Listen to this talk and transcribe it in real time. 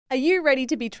Are you ready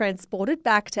to be transported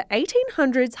back to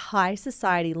 1800s high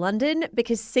society London?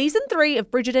 Because season 3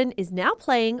 of Bridgerton is now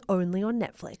playing only on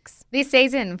Netflix. This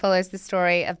season follows the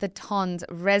story of the Ton's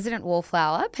resident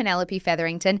wallflower, Penelope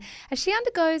Featherington, as she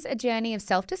undergoes a journey of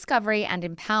self-discovery and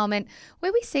empowerment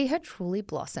where we see her truly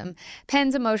blossom.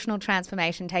 Pen's emotional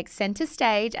transformation takes centre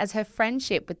stage as her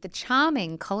friendship with the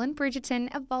charming Colin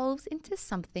Bridgerton evolves into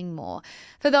something more.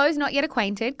 For those not yet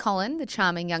acquainted, Colin, the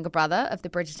charming younger brother of the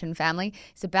Bridgerton family,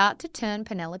 is about to turn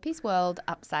Penelope's world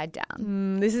upside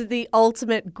down. This is the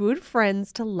ultimate good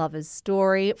friends to lovers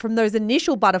story. From those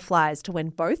initial butterflies to when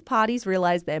both parties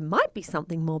realise there might be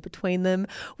something more between them.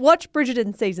 Watch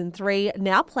Bridgerton season 3,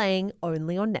 now playing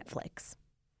only on Netflix.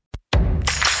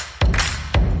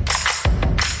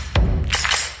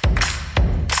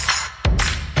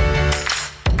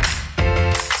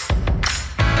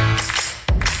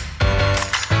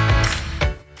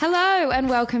 Hello and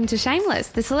welcome to Shameless,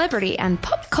 the celebrity and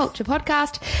pop culture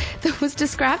podcast that was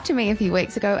described to me a few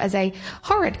weeks ago as a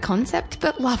horrid concept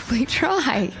but lovely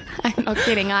try. I'm not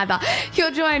kidding either.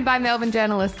 You're joined by Melbourne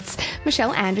journalists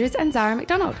Michelle Andrews and Zara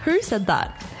McDonald. Who said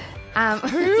that?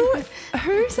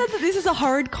 Who said that this is a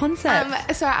horrid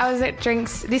concept? So I was at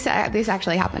drinks. This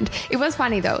actually happened. It was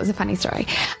funny though. It was a funny story.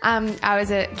 I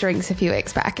was at drinks a few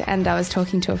weeks back and I was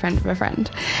talking to a friend of a friend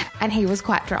and he was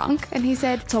quite drunk and he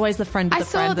said, It's always the friend of the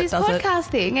friend that does it. I saw this podcast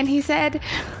thing and he said,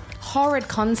 horrid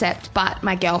concept, but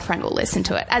my girlfriend will listen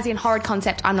to it. As in horrid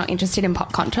concept, I'm not interested in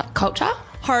pop culture.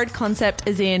 Horrid concept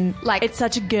as in, like, it's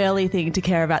such a girly thing to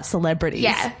care about celebrities.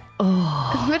 Yeah.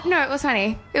 Oh. But no, it was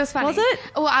funny. It was funny. Was it?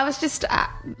 Well, I was just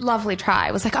lovely try.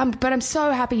 I was like, but I'm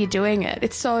so happy you're doing it.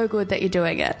 It's so good that you're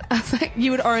doing it. I was like, you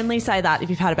would only say that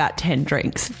if you've had about 10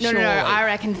 drinks. No, I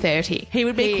reckon 30. He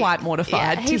would be quite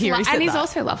mortified to hear he said and he's that.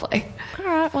 also lovely. All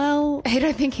right, well, I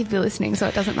don't think he'd be listening, so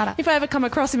it doesn't matter. If I ever come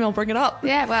across him, I'll bring it up.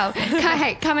 Yeah, well,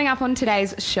 hey, coming up on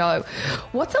today's show,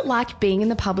 what's it like being in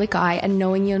the public eye and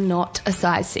knowing you're not a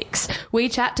size 6? We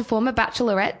chat to former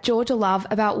Bachelorette Georgia Love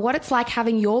about what it's like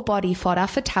having your body fodder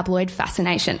for tabloid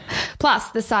fascination. Plus,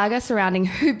 the saga surrounding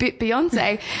who bit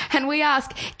Beyonce, and we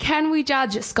ask, can we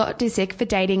judge Scott Disick for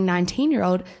dating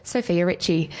 19-year-old Sophia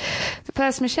Richie? But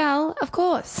first, Michelle, of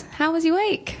course, how was your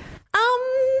week?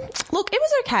 Look, it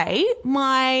was okay.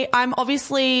 I'm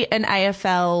obviously an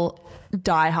AFL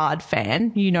diehard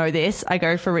fan. You know this. I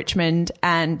go for Richmond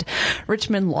and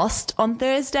Richmond lost on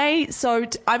Thursday. So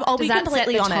I'll be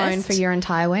completely honest. Does that set the tone for your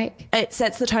entire week? It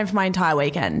sets the tone for my entire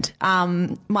weekend.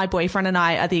 My boyfriend and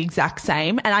I are the exact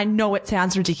same. And I know it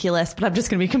sounds ridiculous, but I'm just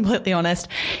going to be completely honest.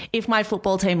 If my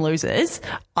football team loses,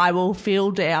 I will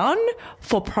feel down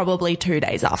for probably 2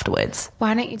 days afterwards.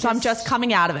 Why don't you just... So I'm just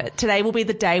coming out of it. Today will be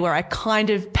the day where I kind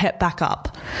of pep back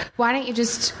up. Why don't you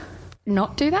just...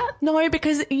 not do that? No,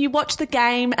 because you watch the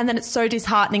game and then it's so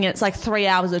disheartening and it's like 3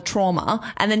 hours of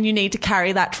trauma and then you need to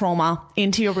carry that trauma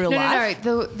into your real life.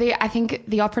 No. I think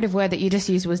the operative word that you just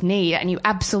used was need, and you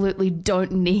absolutely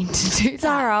don't need to do that.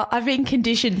 Zara, I've been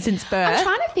conditioned since birth. I'm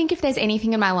trying to think if there's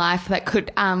anything in my life that could...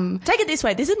 Take it this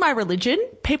way. This is my religion.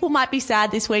 People might be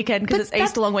sad this weekend because it's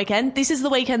Easter long weekend. This is the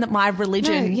weekend that my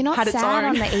religion you're not had its sad own.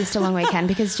 on the Easter long weekend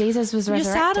because Jesus was resurrected.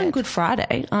 You're sad on Good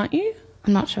Friday, aren't you?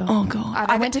 I'm not sure. Oh, God.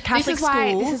 I went to Catholic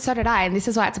school. So did I, and this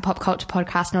is why it's a pop culture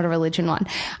podcast, not a religion one.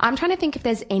 I'm trying to think if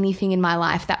there's anything in my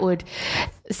life that would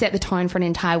set the tone for an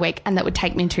entire week and that would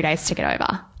take me 2 days to get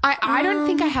over. I don't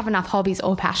think I have enough hobbies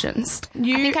or passions. I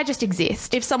think I just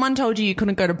exist. If someone told you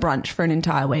couldn't go to brunch for an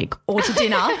entire week or to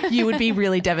dinner, you would be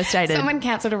really devastated. Someone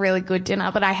cancelled a really good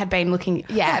dinner, but I had been looking,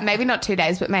 maybe not 2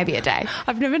 days, but maybe a day.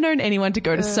 I've never known anyone to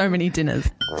go to so many dinners.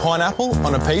 Pineapple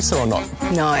on a pizza or not?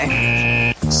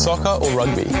 No. Soccer or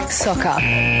rugby? Soccer.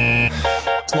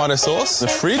 Tomato sauce, the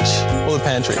fridge or the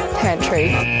pantry? Pantry.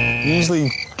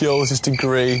 Usually girls just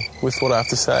agree with what I have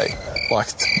to say. Like,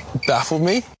 it's baffled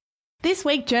me. This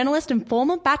week, journalist and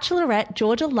former Bachelorette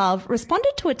Georgia Love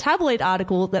responded to a tabloid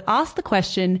article that asked the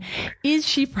question, is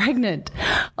she pregnant?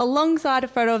 Alongside a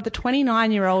photo of the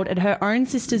 29-year-old at her own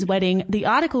sister's wedding, the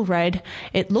article read,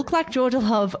 it looked like Georgia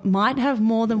Love might have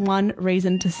more than one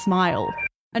reason to smile.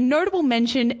 A notable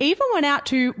mention even went out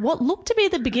to what looked to be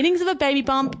the beginnings of a baby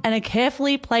bump and a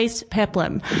carefully placed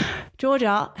peplum.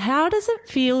 Georgia, how does it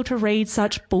feel to read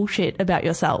such bullshit about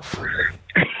yourself?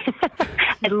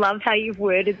 I love how you've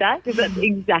worded that because that's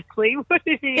exactly what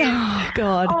it is. Oh,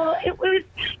 God. Oh, it was,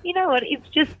 you know what, it's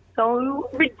just so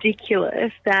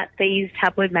ridiculous that these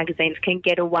tabloid magazines can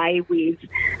get away with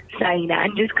saying that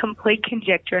and just complete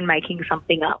conjecture and making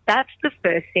something up. That's the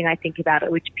first thing I think about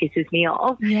it, which pisses me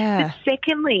off. Yeah. But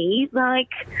secondly, like,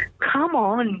 come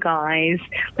on, guys.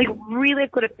 Like, really,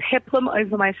 I've got a peplum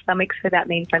over my stomach, so that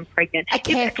means I'm pregnant. A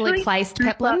carefully placed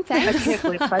peplum, thanks. A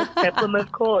carefully placed peplum,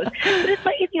 of course. But it's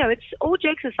like, you know, it's all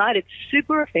jokes aside, it's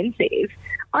super offensive.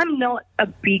 I'm not a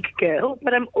big girl,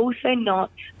 but I'm also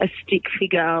not a stick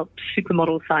figure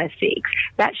supermodel size 6.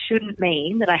 That shouldn't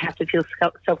mean that I have to feel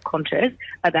self-conscious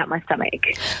about my stomach.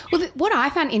 Well, what I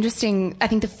found interesting, I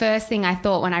think the first thing I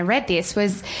thought when I read this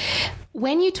was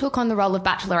when you took on the role of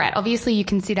Bachelorette, obviously you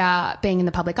consider being in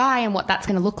the public eye and what that's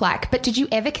going to look like, but did you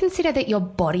ever consider that your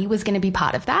body was going to be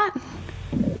part of that?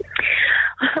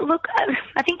 Look,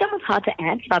 I think that was hard to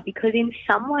answer because in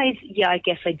some ways, yeah, I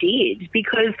guess I did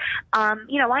because,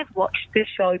 you know, I've watched the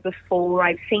show before.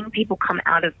 I've seen people come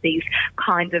out of these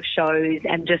kinds of shows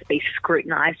and just be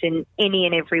scrutinised in any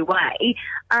and every way.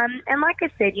 And like I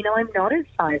said, you know, I'm not as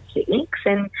size 6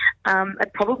 and I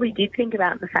probably did think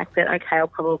about the fact that, okay, I'll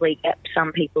probably get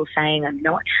some people saying I'm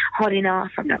not hot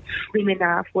enough, I'm not slim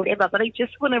enough, whatever. But I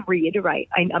just want to reiterate,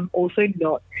 I'm also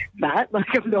not that. Like,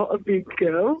 I'm not a big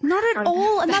girl. Not at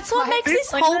all. And that's what makes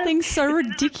this whole thing so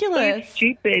ridiculous. So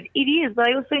stupid. It is. But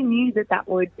I also knew that that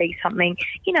would be something,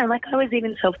 you know, like I was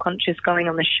even self-conscious going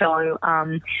on the show,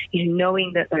 you know,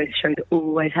 knowing that those shows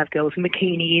always have girls in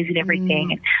bikinis and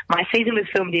everything. And my season was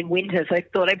filmed in winter, so I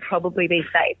thought I'd probably be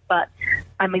safe. But,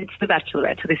 I mean, it's The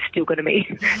Bachelorette, so there's still going to be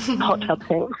hot tub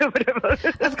porn or whatever.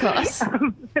 Of course.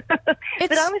 But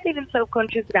I was even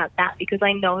self-conscious about that because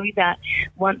I know that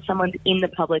once someone's in the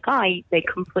public eye, they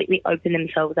completely open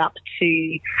themselves up to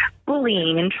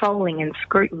bullying and trolling and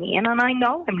scrutiny. And I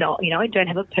know I'm not, you know, I don't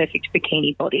have a perfect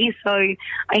bikini body. So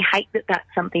I hate that that's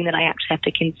something that I actually have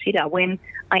to consider when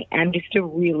I am just a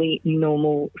really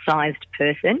normal-sized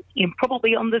person, you know,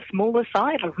 probably on the smaller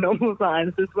side of normal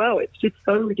size as well. It's just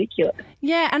so ridiculous.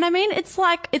 Yeah, and I mean, it's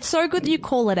like, it's so good that you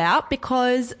call it out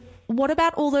because what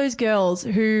about all those girls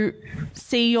who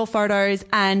see your photos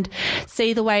and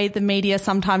see the way the media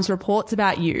sometimes reports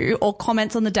about you or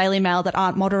comments on the Daily Mail that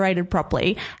aren't moderated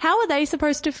properly? How are they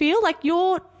supposed to feel? Like,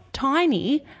 you're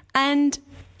tiny, and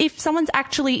if someone's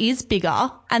actually is bigger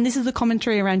and this is the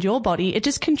commentary around your body, it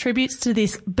just contributes to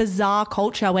this bizarre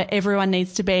culture where everyone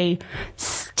needs to be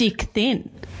stick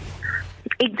thin.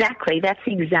 Exactly. That's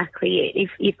exactly it.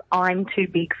 If I'm too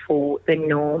big for the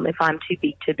norm, if I'm too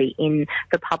big to be in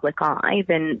the public eye,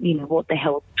 then, you know, what the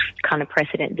hell kind of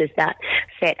precedent does that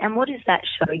set? And what does that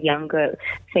show younger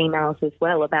females as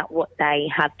well about what they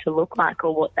have to look like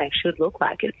or what they should look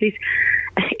like?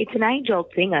 It's an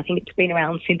age-old thing. I think it's been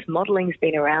around since modeling's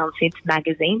been around, since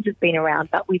magazines have been around.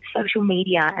 But with social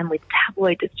media and with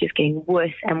tabloids, it's just getting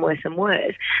worse and worse and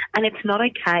worse. And it's not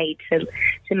okay to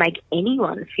make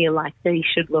anyone feel like they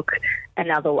should look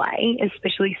another way,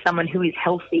 especially someone who is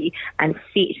healthy and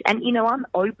fit. And, you know, I'm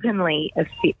openly a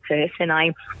fit person.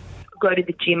 I go to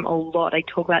the gym a lot. I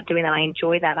talk about doing that. I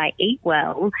enjoy that. I eat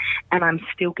well, and I'm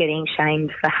still getting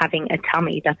shamed for having a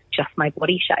tummy that's just my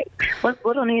body shape.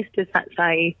 What on earth does that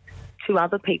say to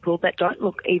other people that don't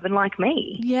look even like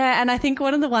me? Yeah, and I think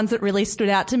one of the ones that really stood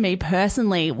out to me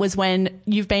personally was when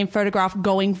you've been photographed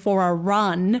going for a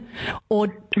run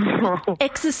or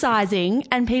exercising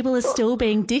and people are still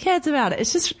being dickheads about it.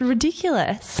 It's just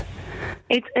ridiculous.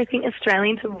 I think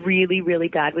Australians are really, really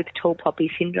bad with tall poppy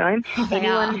syndrome.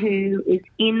 Anyone who is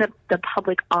in the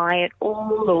public eye at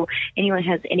all, or anyone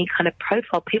who has any kind of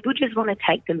profile, people just want to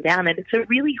take them down. And it's a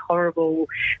really horrible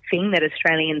thing that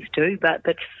Australians do, but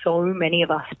so many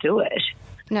of us do it.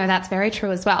 No, that's very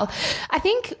true as well. I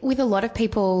think with a lot of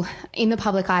people in the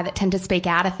public eye that tend to speak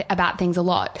out about things a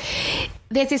lot,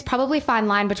 there's this probably fine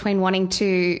line between wanting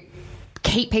to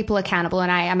keep people accountable,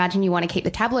 and I imagine you want to keep the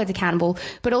tabloids accountable,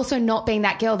 but also not being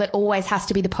that girl that always has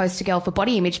to be the poster girl for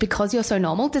body image because you're so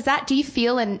normal. Do you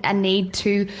feel a need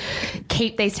to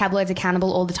keep these tabloids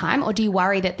accountable all the time, or do you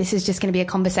worry that this is just going to be a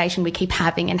conversation we keep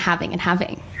having and having and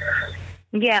having?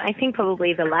 Yeah, I think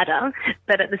probably the latter,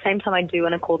 but at the same time I do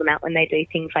want to call them out when they do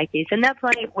things like this. And that's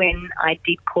like when I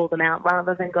did call them out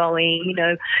rather than going, you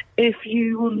know, if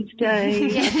you will stay,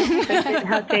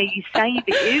 how dare you say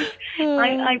this?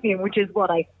 I mean, which is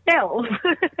what I felt.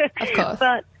 Of course.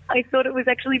 But I thought it was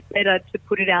actually better to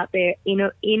put it out there in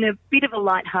a bit of a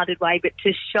lighthearted way, but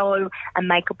to show and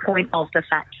make a point of the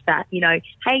fact that, you know,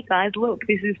 hey guys, look,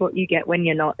 this is what you get when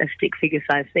you're not a stick figure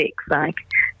size 6. Like,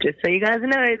 just so you guys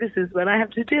know, this is what I have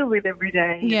to deal with every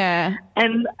day. Yeah.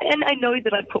 And I know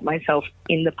that I put myself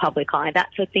in the public eye.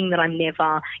 That's a thing that I'm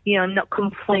never, you know, I'm not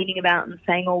complaining about and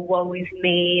saying, oh, woe is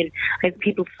me, and I have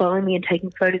people following me and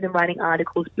taking photos and writing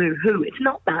articles, boo-hoo. It's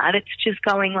not that. It's just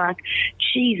going like,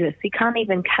 Jesus, you can't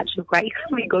even patch of grey.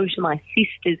 We go to my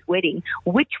sister's wedding,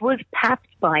 which was papped,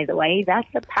 by the way. That's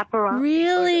a paparazzi.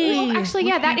 Really? Well, actually,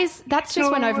 yeah, that's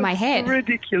just went over my head.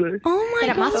 Ridiculous. Oh my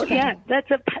But it must God. have been.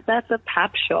 Yeah, that's a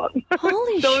pap shot.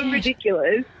 Holy so shit.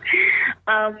 ridiculous.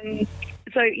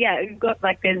 So, yeah, we've got,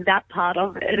 like, there's that part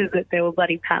of it, is that there were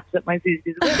bloody paps at my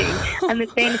sister's wedding. And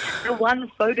then the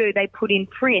one photo they put in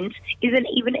print isn't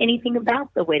even anything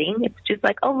about the wedding. It's just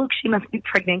like, oh, look, she must be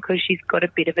pregnant because she's got a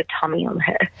bit of a tummy on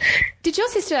her. Did your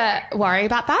sister worry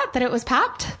about that it was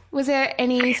papped? Was there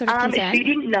any sort of concern? She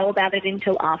didn't know about it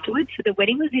until afterwards. So the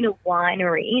wedding was in a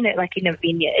winery, like in a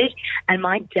vineyard, and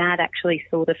my dad actually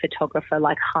saw the photographer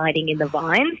like hiding in the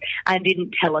vines and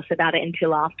didn't tell us about it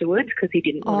until afterwards because he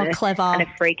didn't want to clever.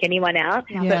 kind of freak anyone out.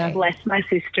 Yeah. But bless my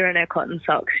sister and her cotton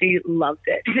socks, she loved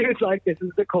it. She was like, "This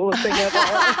is the coolest thing ever."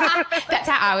 That's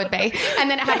how I would be. And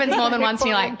then it happens more than once and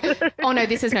you're like, oh no,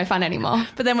 this is no fun anymore.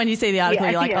 But then when you see the article,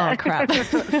 Yeah, you're like, yeah. oh, crap.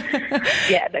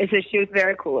 Yeah, so she was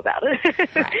very cool about it.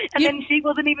 And then she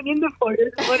wasn't even in the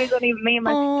photos. The photos aren't even me and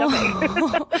my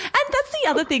stomach. And that's the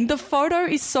other thing. The photo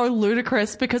is so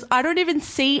ludicrous because I don't even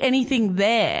see anything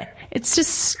there. It's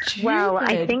just stupid. Well,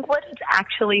 I think what it's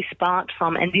actually sparked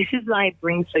from, and this is why I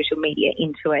bring social media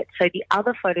into it. So the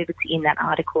other photo that's in that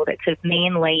article that's of me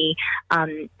and Lee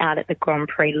out at the Grand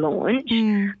Prix launch,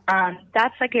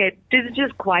 that's like this is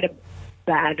just quite a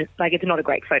bad, like it's not a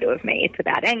great photo of me. It's a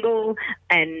bad angle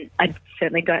and I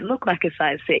certainly don't look like a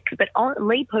size 6. But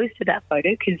Lee posted that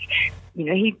photo because, you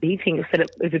know, he thinks that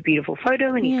it was a beautiful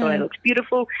photo and he thought it looked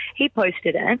beautiful. He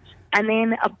posted it. And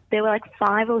then there were like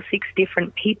 5 or 6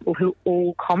 different people who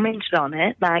all commented on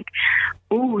it, like,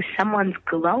 "Oh, someone's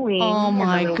glowing." Oh,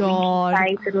 my and a little God.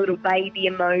 winky face, a little baby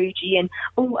emoji, and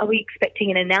 "Oh, are we expecting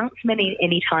an announcement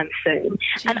anytime soon?"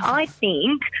 Jesus. And I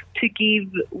think to give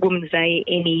Women's Day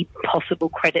any possible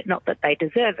credit, not that they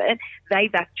deserve it,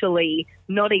 they've actually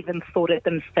not even thought it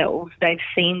themselves. They've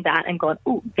seen that and gone,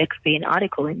 "Oh, there could be an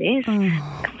article in this."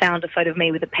 Found a photo of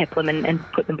me with a peplum and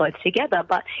put them both together.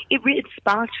 But it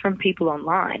sparked from people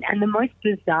online. And the most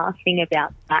bizarre thing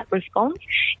about that response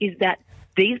is that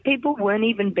these people weren't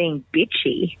even being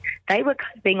bitchy. They were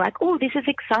kind of being like, "Oh, this is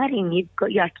exciting.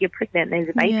 You're pregnant. There's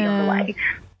a baby on the way."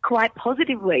 Quite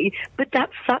positively. But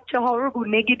that's such a horrible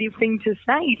negative thing to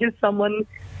say to someone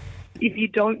if you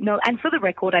don't know. And for the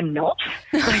record, I'm not.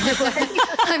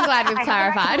 I'm glad we've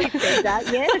clarified. Said that,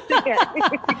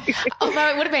 yes. Although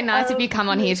it would have been nice if you come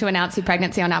on here to announce your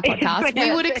pregnancy on our podcast.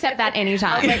 We would accept that I'll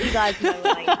anytime. let you guys know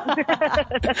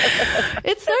later.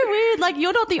 It's so weird. Like,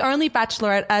 you're not the only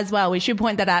bachelorette as well. We should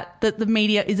point that out, that the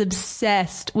media is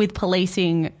obsessed with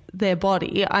policing their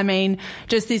body. I mean,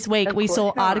 just this week we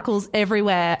saw articles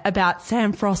everywhere about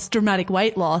Sam Frost's dramatic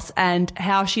weight loss and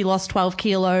how she lost 12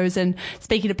 kilos and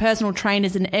speaking to personal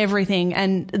trainers and everything.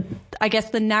 And I guess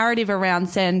the narrative around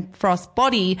Sam Frost's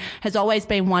body has always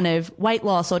been one of weight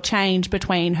loss or change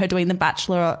between her doing The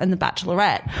Bachelor and The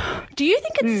Bachelorette. Do you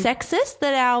think it's sexist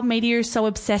that our media is so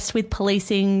obsessed with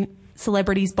policing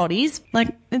celebrities' bodies?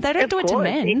 Like, they don't do it to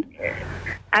men.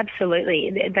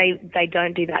 Absolutely. They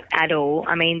don't do that at all.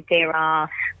 I mean, there are,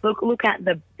 look at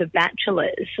the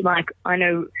Bachelors. Like, I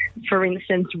know, for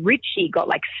instance, Richie got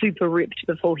like super ripped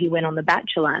before he went on The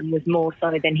Bachelor and was more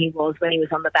so than he was when he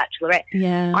was on The Bachelorette.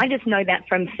 Yeah. I just know that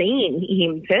from seeing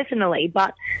him personally,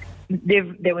 but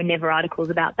there were never articles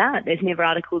about that. There's never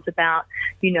articles about,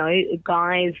 you know,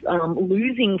 guys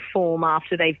losing form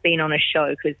after they've been on a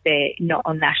show because they're not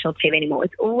on national TV anymore.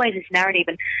 It's always this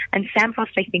narrative. And Sam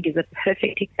Frost, I think, is a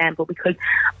perfect example because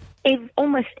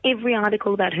almost every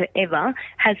article about her ever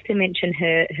has to mention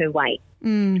her weight.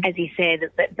 As you said,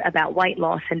 about weight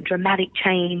loss and dramatic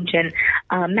change and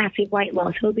massive weight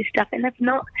loss, all this stuff. And that's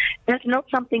not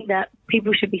something that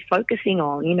people should be focusing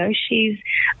on. You know, she's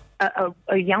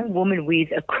a young woman with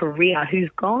a career who's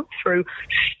gone through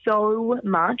so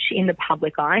much in the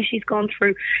public eye. She's gone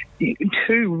through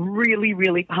 2 really,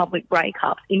 really public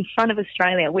breakups in front of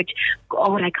Australia, which,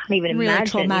 God, I can't even Really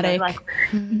imagine. traumatic. You know, like,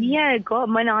 yeah,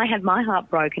 God, when I had my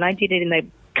heart broken, I did it in the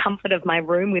comfort of my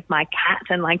room with my cat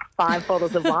and like 5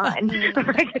 bottles of wine.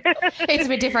 It's a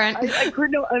bit different. I could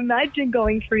not imagine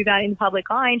going through that in public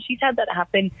eye, and she's had that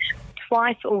happen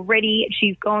twice already.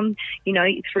 She's gone, you know,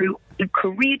 through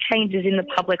career changes in the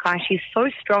public eye. She's so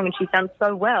strong and she's done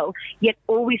so well, yet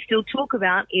all we still talk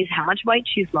about is how much weight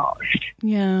she's lost.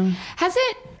 Yeah. Has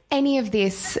it, any of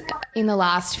this in the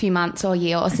last few months or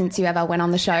year or since you ever went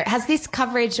on the show, has this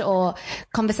coverage or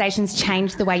conversations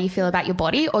changed the way you feel about your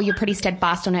body, or you're pretty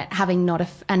steadfast on it having not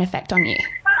an effect on you?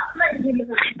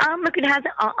 Look, it has.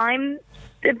 I'm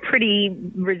a pretty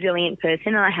resilient person,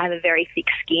 and I have a very thick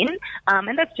skin,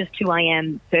 and that's just who I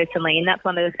am personally. And that's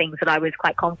one of the things that I was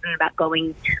quite confident about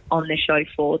going on the show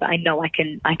for. That I know I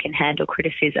can handle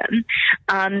criticism.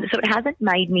 So it hasn't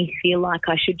made me feel like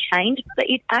I should change, but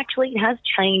it has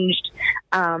changed.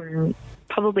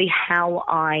 Probably how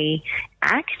I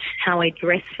act, how I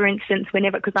dress, for instance,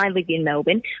 because I live in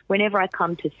Melbourne, whenever I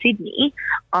come to Sydney,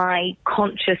 I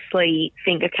consciously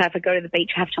think, okay, if I go to the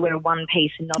beach, I have to wear a one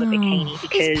piece and not a bikini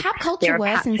because pap culture there are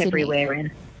worse paps in Sydney? everywhere.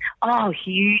 And oh,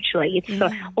 hugely. It's so,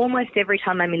 almost every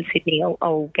time I'm in Sydney,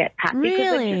 I'll get papped because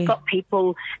Really? I've just got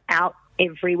people out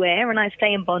everywhere, and I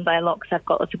stay in Bondi a lot because I've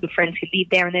got lots of good friends who live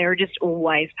there, and there are just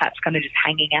always perhaps kind of just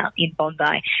hanging out in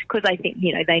Bondi because I think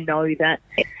they know that.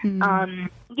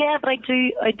 Yeah, but I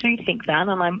do think that,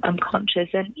 and I'm conscious,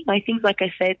 and things like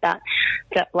I said, that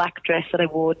black dress that I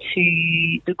wore to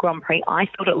the Grand Prix, I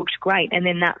thought it looked great, and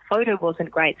then that photo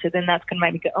wasn't great, so then that's going to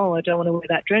make me go, oh, I don't want to wear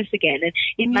that dress again, and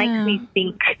it makes me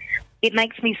think. It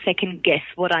makes me second guess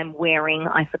what I'm wearing,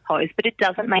 I suppose, but it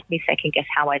doesn't make me second guess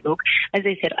how I look. As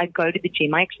I said, I go to the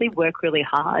gym. I actually work really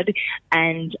hard,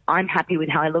 and I'm happy with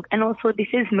how I look. And also, this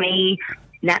is me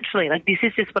naturally. Like, this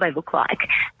is just what I look like.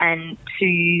 And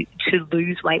to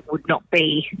lose weight would not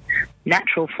be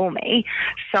natural for me.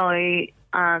 So,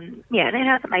 it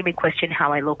hasn't made me question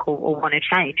how I look or want to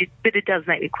change, but it does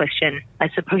make me question, I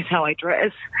suppose, how I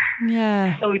dress.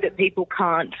 Yeah. So that people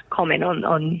can't comment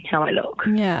on how I look.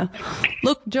 Yeah.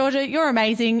 Look, Georgia, you're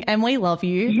amazing and we love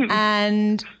you.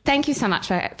 And Thank you so much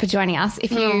for joining us.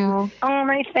 If you, Oh,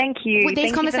 no, thank you. Well,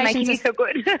 these Thank you for making conversations me are- so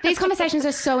good. these conversations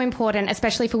are so important,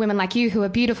 especially for women like you who are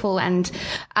beautiful, and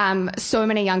so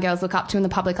many young girls look up to in the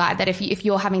public eye, that if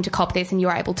you're having to cop this and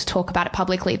you're able to talk about it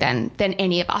publicly, then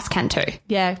any of us can too.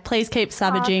 yeah, please keep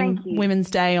savaging thank you. Women's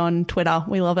Day on Twitter.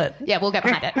 We love it. Yeah, we'll get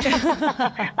behind it.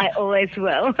 I always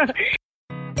will.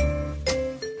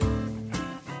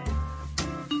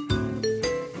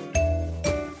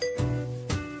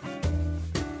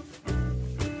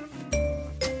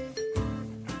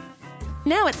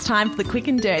 Now it's time for the quick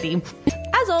and dirty.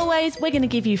 As always, we're going to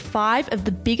give you 5 of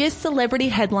the biggest celebrity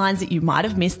headlines that you might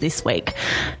have missed this week.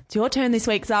 It's your turn this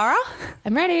week, Zara.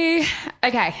 I'm ready.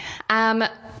 Okay.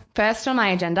 First on my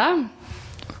agenda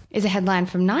is a headline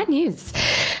from Nine News.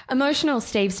 Emotional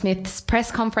Steve Smith's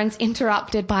press conference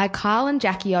interrupted by Kyle and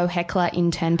Jackie O heckler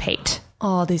intern Pete.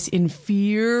 Oh, this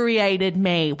infuriated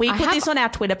me. We put this on our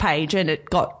Twitter page and it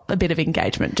got a bit of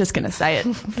engagement. Just going to say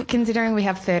it. Considering we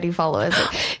have 30 followers,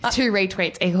 2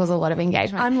 retweets equals a lot of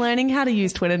engagement. I'm learning how to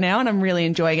use Twitter now and I'm really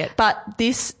enjoying it. But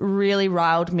this really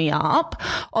riled me up.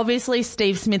 Obviously,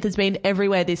 Steve Smith has been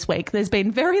everywhere this week. There's been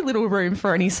very little room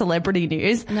for any celebrity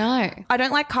news. No. I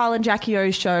don't like Kyle and Jackie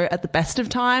O's show at the best of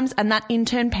times, and that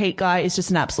intern Pete guy is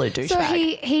just an absolute douchebag. So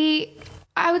he,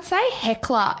 I would say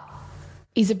heckler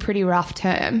is a pretty rough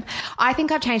term. I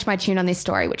think I've changed my tune on this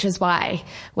story, which is why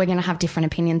we're going to have different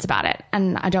opinions about it.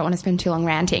 And I don't want to spend too long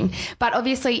ranting. But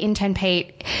obviously, intern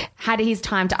Pete had his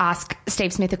time to ask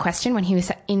Steve Smith a question when he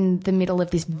was in the middle of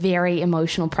this very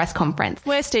emotional press conference.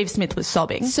 Where Steve Smith was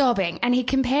sobbing. And he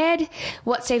compared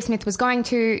what Steve Smith was going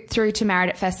through to Married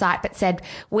at First Sight, but said,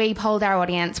 we polled our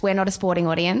audience, we're not a sporting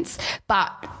audience,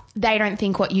 but they don't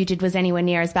think what you did was anywhere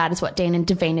near as bad as what Dean and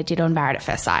Davina did on Married at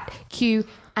First Sight. Cue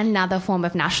another form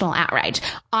of national outrage.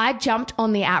 I jumped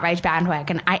on the outrage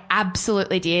bandwagon. I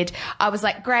absolutely did. I was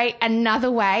like, great,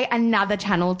 another way, another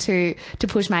channel to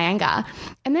push my anger.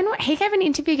 And then he gave an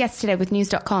interview yesterday with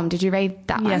News.com. Did you read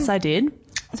that one? Yes, I did.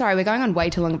 Sorry, we're going on way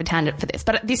too long of a tangent for this,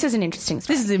 but this is an interesting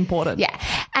story. This is important. Yeah.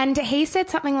 And he said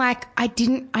something like, I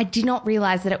did not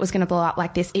realize that it was going to blow up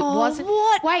like this. It wasn't.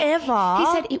 whatever. He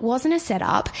said it wasn't a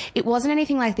setup. It wasn't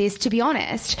anything like this. To be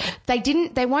honest,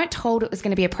 they weren't told it was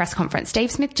going to be a press conference. Steve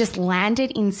Smith just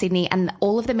landed in Sydney and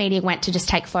all of the media went to just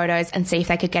take photos and see if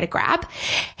they could get a grab.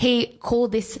 He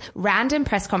called this random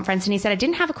press conference and he said, I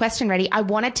didn't have a question ready. I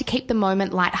wanted to keep the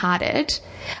moment lighthearted.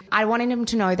 I wanted him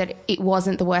to know that it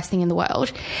wasn't the worst thing in the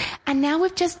world. And now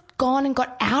we've just gone and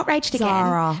got outraged again.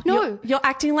 Zara, No. You're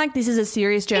acting like this is a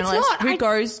serious journalist not. who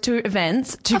goes to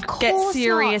events to get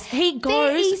serious. Not. He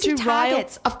goes to rile.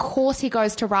 Of course he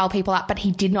goes to rile people up, but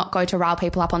he did not go to rile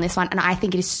people up on this one. And I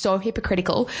think it is so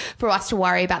hypocritical for us to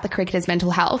worry about the cricketers' mental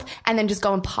health and then just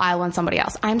go and pile on somebody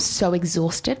else. I'm so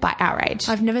exhausted by outrage.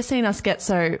 I've never seen us get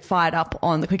so fired up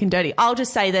on the quick and dirty. I'll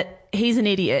just say that he's an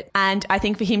idiot. And I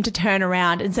think for him to turn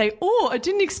around and say, oh, I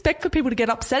didn't expect for people to get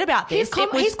upset about this.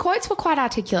 His quotes were quite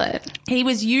articulate. it? He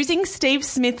was using Steve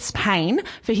Smith's pain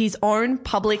for his own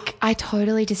public. I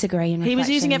totally disagree. He was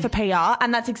using it for PR,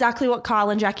 and that's exactly what Kyle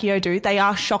and Jackie O do. They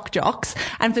are shock jocks.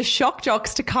 And for shock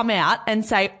jocks to come out and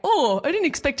say, oh, I didn't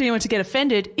expect anyone to get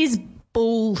offended is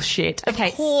bullshit. Of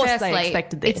course they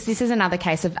expected this. This is another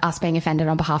case of us being offended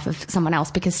on behalf of someone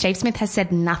else because Steve Smith has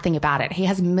said nothing about it. He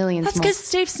has millions That's more. because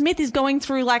Steve Smith is going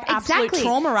through absolute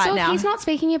trauma right now. So if he's not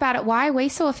speaking about it, why are we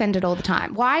so offended all the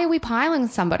time? Why are we piling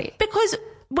somebody? Because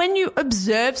when you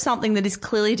observe something that is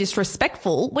clearly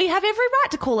disrespectful, we have every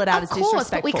right to call it out as disrespectful. Of course,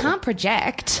 but we can't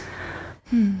project.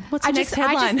 What's the next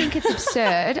headline? I just think it's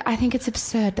absurd. I think it's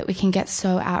absurd that we can get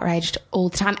so outraged all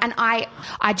the time. And I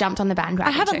jumped on the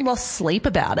bandwagon. I haven't lost sleep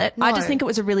about it. No. I just think it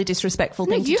was a really disrespectful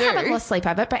thing to do. You haven't lost sleep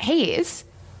over it, but he is.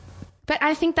 But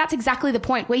I think that's exactly the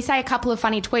point. We say a couple of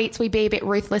funny tweets, we be a bit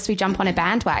ruthless, we jump on a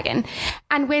bandwagon,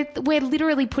 and we're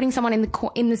literally putting someone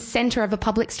in the centre of a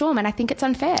public storm, and I think it's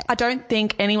unfair. I don't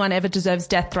think anyone ever deserves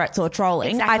death threats or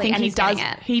trolling. Exactly, I think and he he's does.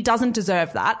 getting it. He doesn't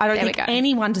deserve that. I don't think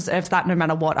anyone deserves that, no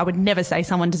matter what. I would never say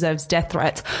someone deserves death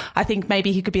threats. I think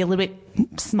maybe he could be a little bit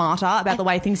smarter about the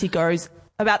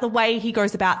way he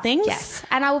goes about things. Yes.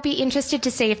 And I will be interested to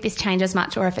see if this changes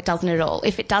much or if it doesn't at all.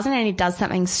 If it doesn't and he does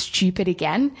something stupid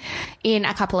again in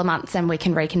a couple of months, then we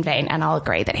can reconvene and I'll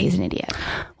agree that he's an idiot.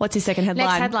 What's his second headline?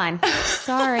 Next headline.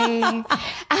 Sorry.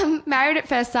 Married at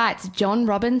First Sight's John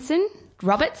Robertson.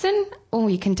 Oh,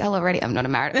 you can tell already I'm not a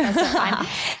Married at First Sight fan.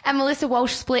 And Melissa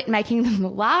Walsh split, making them the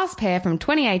last pair from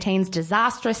 2018's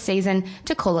disastrous season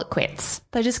to call it quits.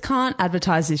 They just can't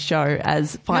advertise this show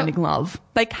as Finding Love.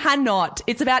 They cannot.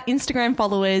 It's about Instagram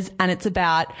followers and it's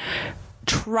about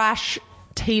trash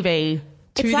TV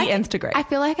to the nth degree. I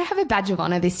feel like I have a badge of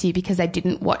honour this year because I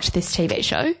didn't watch this TV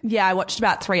show. Yeah, I watched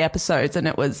about 3 episodes and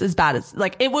it was as bad as,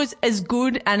 it was as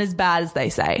good and as bad as they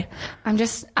say. I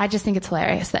just think it's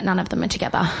hilarious that none of them are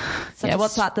together.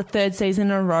 What's that? The 3rd season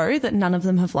in a row that none of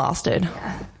them have lasted.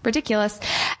 Yeah, ridiculous.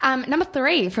 Number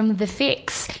 3 from The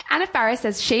Fix. Anna Faris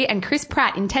says she and Chris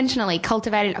Pratt intentionally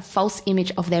cultivated a false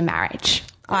image of their marriage.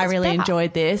 I really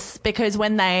enjoyed this because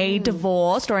when they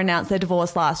divorced or announced their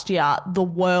divorce last year, the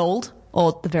world,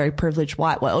 or the very privileged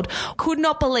white world, could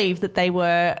not believe that they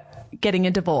were getting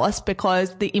a divorce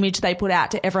because the image they put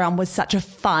out to everyone was such a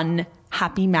fun,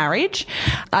 happy marriage.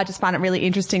 I just find it really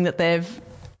interesting that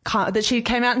that she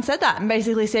came out and said that and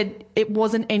basically said it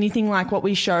wasn't anything like what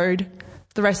we showed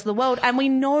the rest of the world. And we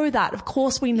know that. Of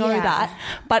course we know that.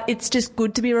 But it's just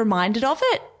good to be reminded of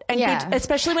it. And good,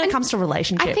 especially when it comes to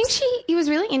relationships. I think it was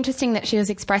really interesting that she was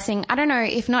expressing, I don't know,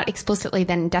 if not explicitly,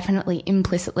 then definitely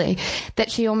implicitly,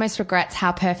 that she almost regrets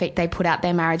how perfect they put out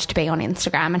their marriage to be on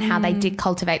Instagram and how they did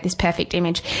cultivate this perfect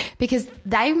image, because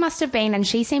they must have been, and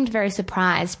she seemed very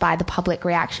surprised by the public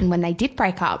reaction when they did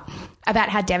break up, about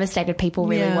how devastated people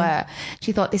really were.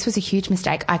 She thought, this was a huge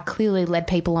mistake. I clearly led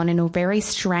people on in a very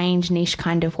strange, niche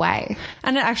kind of way.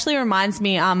 And it actually reminds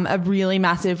me, a really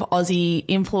massive Aussie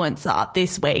influencer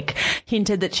this week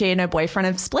hinted that she and her boyfriend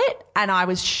have split. And I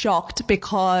was shocked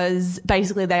because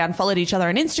basically they unfollowed each other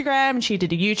on Instagram and she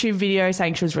did a YouTube video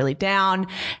saying she was really down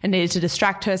and needed to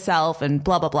distract herself and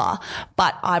blah, blah, blah.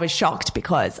 But I was shocked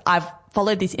because I've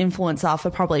followed this influencer for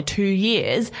probably 2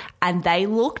 years and they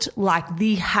looked like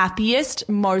the happiest,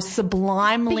 most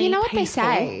sublimely But you know what peaceful. they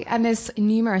say, and there's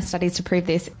numerous studies to prove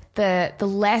this, the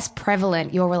less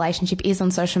prevalent your relationship is on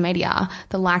social media,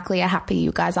 the likelier happy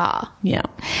you guys are. Yeah.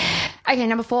 Okay,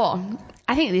 number 4.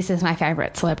 I think this is my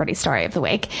favourite celebrity story of the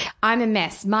week. I'm a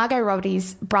mess. Margot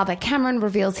Robbie's brother Cameron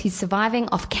reveals he's surviving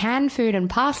off canned food and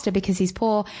pasta because he's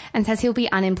poor and says he'll be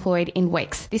unemployed in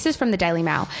weeks. This is from the Daily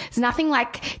Mail. It's nothing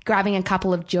like grabbing a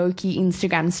couple of jokey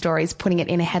Instagram stories, putting it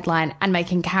in a headline and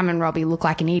making Cameron Robbie look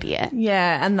like an idiot.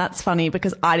 Yeah, and that's funny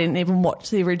because I didn't even watch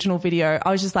the original video.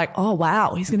 I was just like, oh,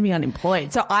 wow, he's going to be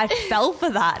unemployed. So I fell for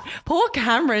that. Poor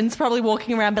Cameron's probably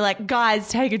walking around be like, guys,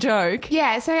 take a joke.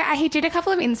 Yeah, so he did a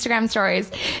couple of Instagram stories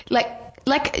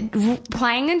like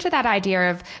playing into that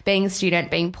idea of being a student,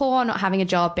 being poor, not having a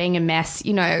job, being a mess,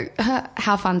 you know,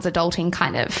 how fun's adulting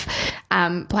kind of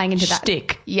playing into that.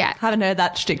 Shtick. Yeah. Haven't heard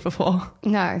that shtick before.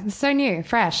 No, it's so new,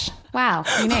 fresh. Wow,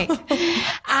 unique.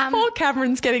 Poor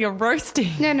Cameron's getting a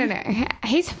roasting. No.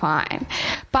 He's fine.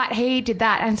 But he did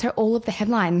that. And so all of the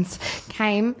headlines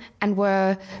came and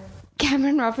were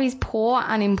Cameron Robbie's poor,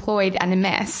 unemployed and a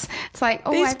mess. It's like,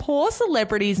 oh, these poor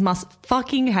celebrities must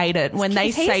fucking hate it when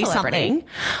they say something.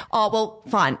 Oh, well,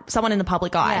 fine. Someone in the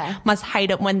public eye must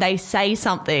hate it when they say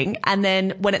something and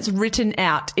then when it's written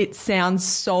out, it sounds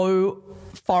so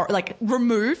far, like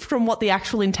removed from what the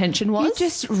actual intention was. You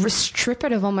just strip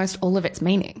it of almost all of its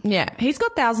meaning. Yeah. He's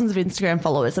got thousands of Instagram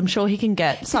followers. I'm sure he can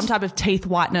get some type of teeth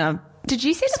whitener sponsorship.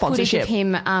 you see the footage of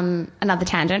him, another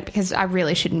tangent, because I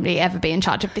really shouldn't ever be in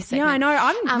charge of this segment. Yeah, I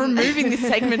know. I'm removing this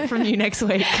segment from you next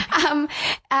week.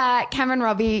 Cameron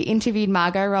Robbie interviewed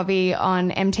Margot Robbie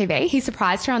on MTV. He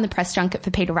surprised her on the press junket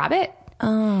for Peter Rabbit.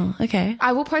 Oh, okay.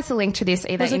 I will post a link to this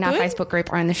either in our Facebook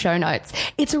group or in the show notes.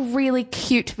 It's a really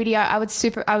cute video. I would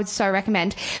so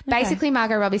recommend. Basically,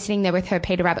 Margot Robbie's sitting there with her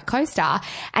Peter Rabbit co-star,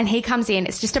 and he comes in.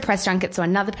 It's just a press junket, so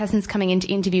another person's coming in to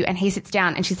interview, and he sits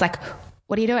down, and she's like,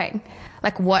 "What are you doing?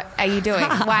 Like, what are you doing?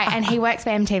 Why?" And he works for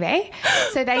MTV.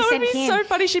 So they sent him. So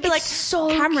funny. She'd be like, so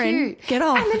Cameron, cute. Get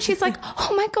off. And then she's like,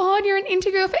 "Oh my God, you're an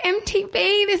interviewer for MTV.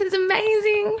 This is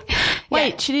amazing."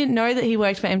 Wait, she didn't know that he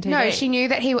worked for MTV? No, she knew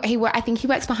that I think he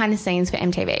works behind the scenes for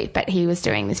MTV, but he was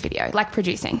doing this video, like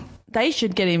producing. They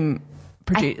should get him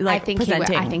presenting. I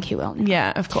think he will.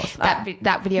 Yeah, of course.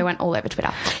 That video went all over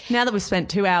Twitter. Now that we've spent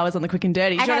 2 hours on the quick and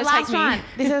dirty, do you want to take me? One.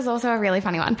 This is also a really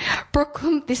funny one.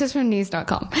 This is from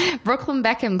news.com. Brooklyn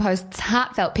Beckham posts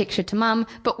heartfelt picture to mum,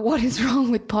 but what is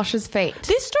wrong with Posh's feet?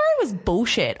 This story was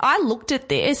bullshit. I looked at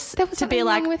this There was to be something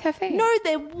like, wrong with her feet. No,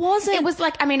 there wasn't. It was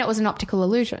like, it was an optical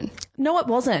illusion. No, it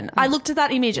wasn't. I looked at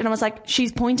that image and I was like,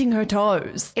 she's pointing her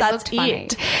toes. It looked funny.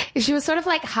 She was sort of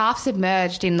like half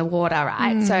submerged in the water,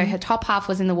 right? So her top half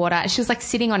was in the water. She was like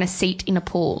sitting on a seat in a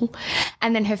pool,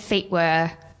 and then her feet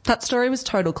were... That story was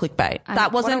total clickbait.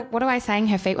 That wasn't... What am I saying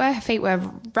her feet were? Her feet were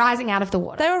rising out of the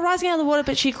water. They were rising out of the water,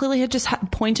 but she clearly had just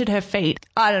pointed her feet.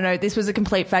 I don't know. This was a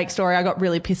complete fake story. I got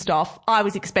really pissed off. I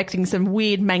was expecting some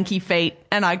weird manky feet,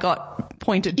 and I got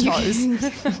pointed toes.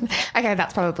 Okay,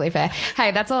 that's probably fair.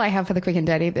 Hey, that's all I have for the quick and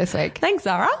dirty this week. Thanks,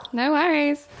 Zara. No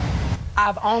worries.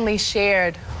 I've only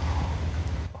shared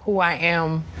who I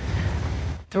am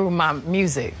through my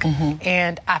music,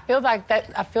 and I feel like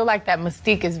that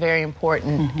mystique is very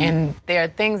important, and there are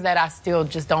things that I still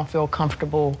just don't feel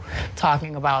comfortable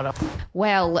talking about.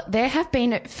 Well, there have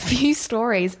been few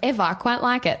stories ever quite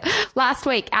like it. Last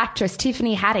week, actress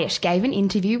Tiffany Haddish gave an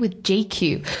interview with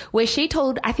GQ where she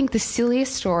told, I think, the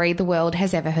silliest story the world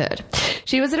has ever heard.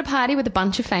 She was at a party with a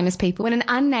bunch of famous people when an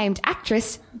unnamed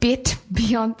actress bit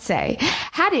Beyonce.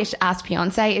 Haddish asked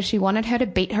Beyonce if she wanted her to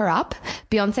beat her up.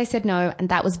 Beyonce said no, and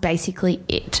that was basically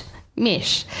it.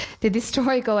 Mish, did this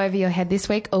story go over your head this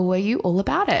week, or were you all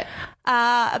about it?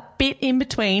 A bit in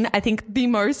between. I think the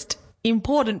most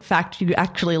important fact you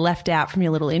actually left out from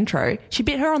your little intro, she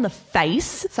bit her on the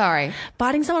face. Sorry.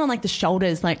 Biting someone on like the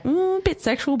shoulders, like a bit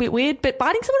sexual, a bit weird, but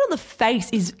biting someone on the face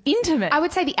is intimate. I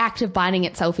would say the act of biting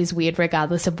itself is weird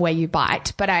regardless of where you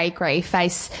bite, but I agree,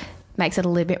 face makes it a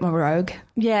little bit more rogue.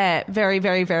 Yeah, very,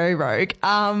 very, very rogue.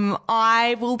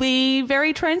 I will be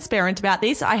very transparent about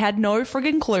this. I had no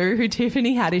friggin' clue who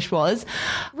Tiffany Haddish was.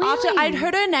 Really? After I'd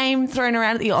heard her name thrown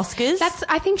around at the Oscars.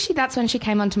 I think that's when she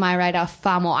came onto my radar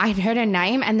far more. I'd heard her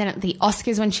name, and then at the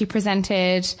Oscars when she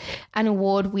presented an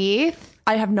award with...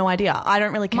 I have no idea. I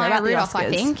don't really care about Rudolph, the Oscars.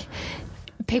 I think.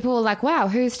 People were like, wow,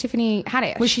 who's Tiffany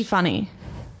Haddish? Was she funny?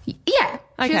 Yeah.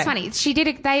 She Okay. was funny. She did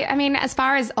it. As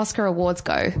far as Oscar awards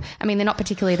go, they're not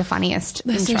particularly the funniest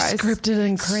They're intros. so scripted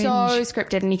and cringe. So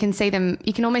scripted, and you can see them.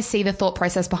 You can almost see the thought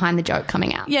process behind the joke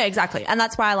coming out. Yeah, exactly. And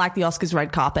that's why I like the Oscars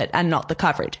red carpet and not the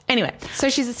coverage. Anyway.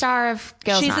 So she's a star of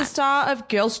Girls' She's Night. a star of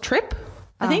Girls Trip,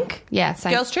 I think. Yeah,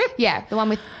 same. Girls Trip? Yeah, the one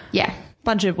with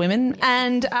Bunch of women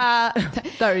and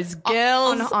those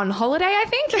girls on holiday, I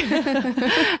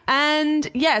think. And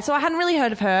yeah, so I hadn't really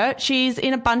heard of her. She's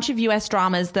in a bunch of US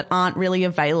dramas that aren't really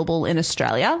available in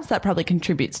Australia, so that probably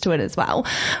contributes to it as well.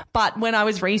 But when I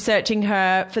was researching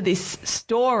her for this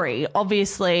story,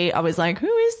 obviously I was like,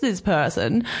 who is this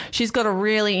person? She's got a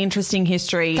really interesting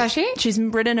history. Does she? She's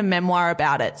written a memoir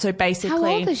about it. So basically,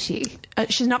 How old is she?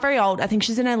 She's not very old. I think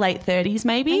she's in her late 30s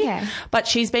maybe. Okay. But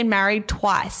she's been married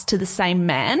twice to the same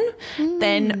man,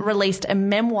 then released a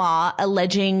memoir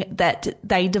alleging that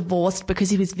they divorced because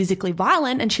he was physically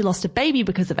violent and she lost a baby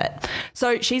because of it.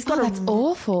 So she's got that's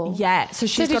awful. Yeah. So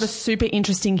she's got a super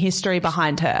interesting history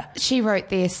behind her. She wrote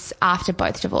this after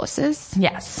both divorces.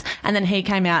 Yes. And then he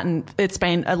came out and it's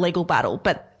been a legal battle.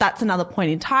 But that's another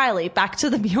point entirely. Back to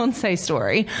the Beyonce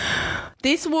story.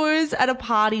 This was at a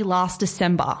party last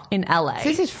December in LA.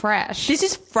 This is fresh. This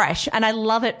is fresh, and I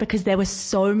love it because there were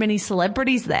so many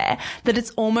celebrities there that it's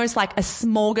almost like a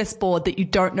smorgasbord that you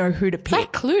don't know who to pick.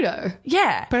 Like Cluedo.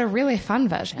 Yeah. But a really fun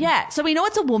version. Yeah. So we know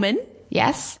it's a woman.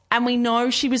 Yes. And we know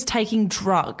she was taking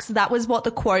drugs. That was what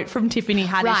the quote from Tiffany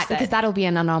Haddish Right, said. because that'll be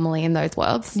an anomaly in those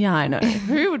worlds. Yeah, I know.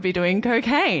 Who would be doing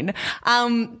cocaine?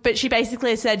 But she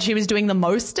basically said she was doing the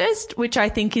mostest, which I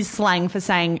think is slang for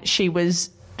saying she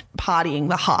was partying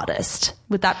the hardest.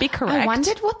 Would that be correct? I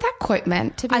wondered what that quote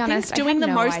meant, to be honest. I think doing the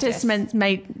mostest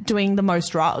meant doing the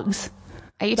most drugs.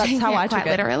 Are you That's taking how it I quite took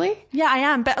it. literally? Yeah, I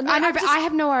am. But I know, but I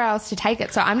have nowhere else to take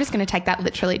it, so I'm just going to take that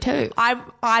literally too.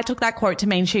 I took that quote to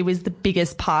mean she was the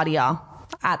biggest partier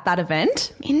at that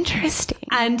event. Interesting.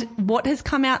 And what has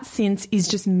come out since is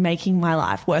just making my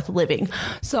life worth living.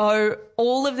 So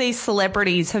all of these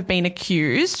celebrities have been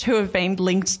accused who have been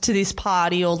linked to this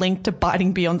party or linked to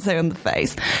biting Beyonce on the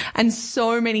face. And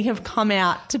so many have come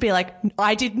out to be like,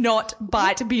 I did not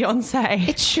bite Beyonce.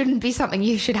 It shouldn't be something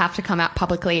you should have to come out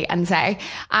publicly and say.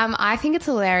 I think it's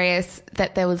hilarious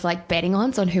that there was like betting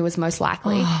odds on who was most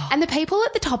likely. And the people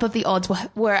at the top of the odds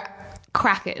were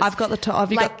crackers. I've got the top.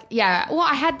 Have you got? Yeah. Well,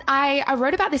 I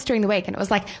wrote about this during the week, and it was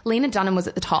like Lena Dunham was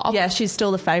at the top. Yeah, she's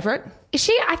still the favourite. Is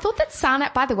she? I thought that Sana,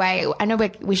 by the way, I know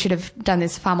we should have done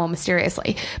this far more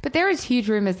mysteriously, but there is huge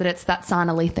rumours that it's that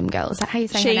Sana Latham girl. Is that how you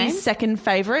say her name? She's second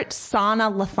favourite. Sana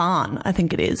Lathan, I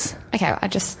think it is. Okay, I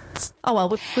just... Oh, well,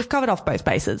 we've covered off both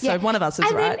bases, so one of us is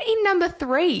and right. And then in number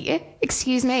 3,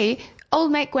 excuse me, old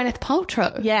mate Gwyneth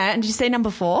Paltrow. Yeah, and did you say number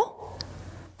 4?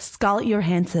 Scarlett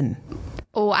Johansson.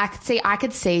 Oh, I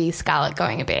could see Scarlett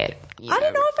going a bit. I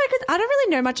don't know if I don't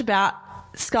really know much about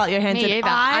Scarlett Johansson. Me either.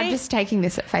 I'm just taking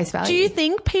this at face value. Do you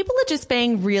think people are just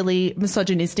being really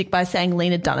misogynistic by saying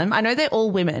Lena Dunham? I know they're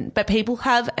all women, but people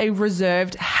have a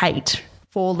reserved hate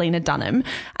for Lena Dunham.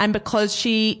 And because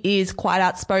she is quite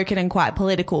outspoken and quite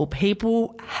political,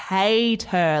 people hate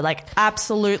her, like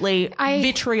absolutely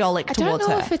vitriolic towards her. I don't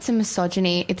know if it's a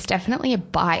misogyny. It's definitely a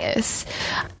bias.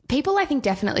 People, I think,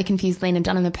 definitely confuse Lena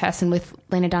Dunham, the person, with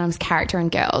Lena Dunham's character in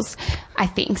Girls, I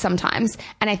think, sometimes.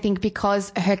 And I think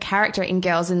because her character in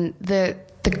Girls and the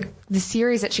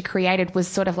series that she created was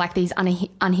sort of like these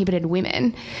uninhibited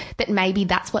women, that maybe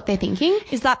that's what they're thinking.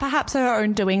 Is that perhaps her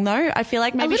own doing, though? I feel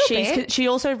like maybe she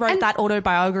also wrote that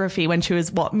autobiography when she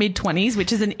was, mid-20s,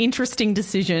 which is an interesting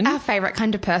decision. Our favourite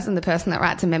kind of person, the person that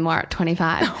writes a memoir at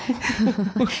 25.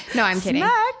 No, I'm kidding.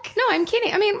 Smack. No, I'm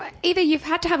kidding. I mean, either you've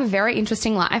had to have a very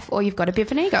interesting life or you've got a bit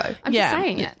of an ego. I'm just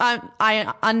saying it.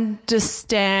 I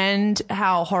understand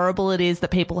how horrible it is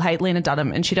that people hate Lena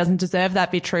Dunham, and she doesn't deserve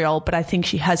that vitriol, but I think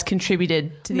she has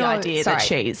contributed to the idea that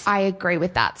she's... I agree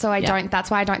with that. So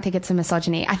that's why I don't think it's a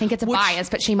misogyny. I think it's a bias,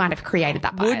 but she might have created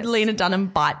that bias. Would Lena Dunham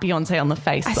bite Beyonce on the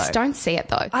face, though? I just don't see it,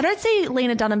 though. I don't see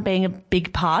Lena Dunham being a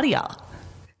big partier.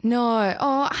 No.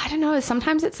 Oh, I don't know.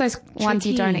 Sometimes it's those ones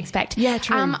you don't expect. Yeah,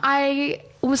 true. I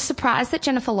was surprised that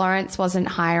Jennifer Lawrence wasn't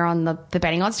higher on the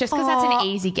betting odds, just because that's an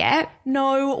easy get.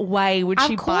 No way would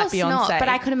she bite Beyonce. Not, but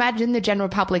I could imagine the general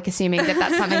public assuming that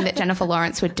that's something that Jennifer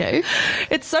Lawrence would do.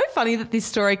 It's so funny that this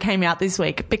story came out this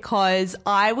week because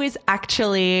I was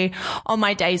actually on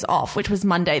my days off, which was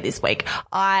Monday this week.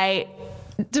 I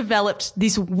developed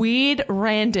this weird,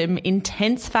 random,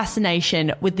 intense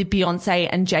fascination with the Beyonce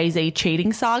and Jay-Z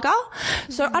cheating saga.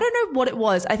 So I don't know what it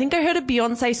was. I think I heard a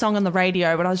Beyonce song on the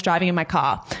radio when I was driving in my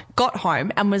car, got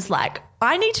home and was like,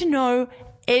 I need to know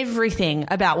everything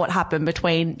about what happened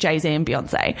between Jay-Z and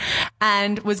Beyonce,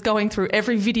 and was going through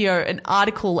every video and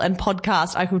article and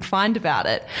podcast I could find about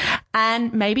it.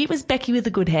 And maybe it was Becky with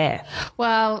the good hair.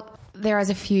 Well, there is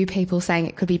a few people saying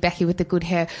it could be Becky with the good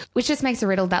hair, which just makes the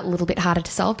riddle that little bit harder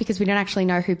to solve because we don't actually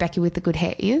know who Becky with the good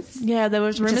hair is. Yeah, there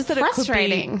was rumors that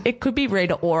it could be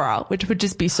Rita Ora, which would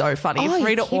just be so funny. Oh, if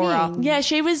Rita Ora, yeah,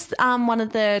 she was one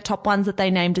of the top ones that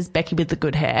they named as Becky with the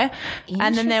good hair,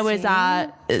 and then there was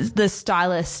the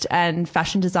stylist and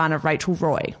fashion designer Rachel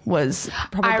Roy was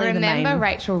probably the main. I remember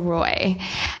Rachel Roy.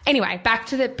 Anyway, back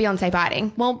to the Beyonce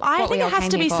biting. Well, I think it has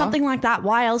to be something like that.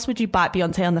 Why else would you bite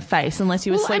Beyonce on the face unless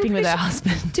you were sleeping with her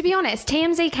husband? To be honest,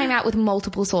 TMZ came out with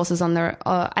multiple sources on their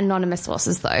anonymous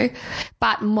sources though,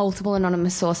 but multiple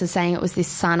anonymous sources saying it was this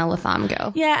Sana Latham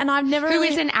girl. Yeah, and I've never who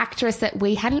is an actress that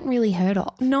we hadn't really heard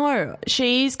of. No,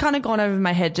 she's kind of gone over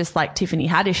my head just like Tiffany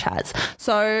Haddish has.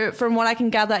 So from what I can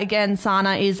gather, again,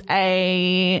 Sana is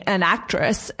an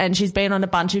actress and she's been on a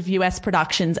bunch of US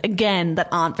productions, again, that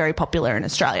aren't very popular in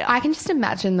Australia. I can just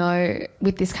imagine though,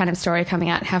 with this kind of story coming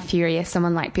out, how furious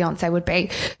someone like Beyonce would be,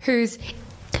 who's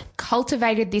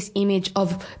cultivated this image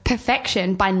of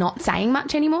perfection by not saying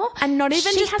much anymore. And not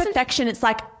even just perfection, it's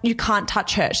like you can't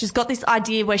touch her. She's got this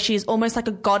idea where she's almost like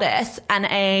a goddess and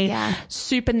a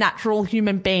supernatural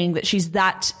human being, that she's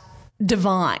that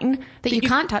divine that you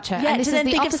can't touch her. Yeah, and this is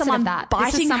the opposite of that. Biting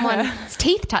this is someone's her.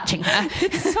 teeth touching her.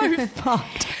 It's so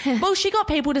fucked. Well, she got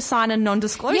people to sign a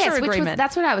non-disclosure agreement.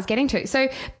 That's what I was getting to. So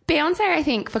Beyonce, I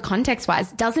think, for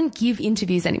context-wise, doesn't give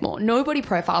interviews anymore. Nobody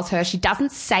profiles her. She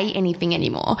doesn't say anything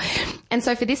anymore. And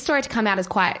so for this story to come out is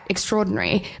quite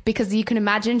extraordinary, because you can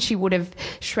imagine she would have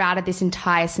shrouded this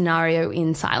entire scenario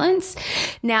in silence.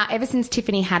 Now, ever since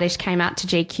Tiffany Haddish came out to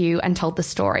GQ and told the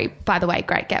story, by the way,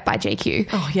 great get by GQ.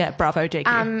 Oh, yeah, bravo,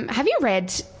 GQ. Have you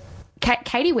read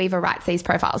Katie Weaver writes these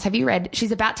profiles. Have you read?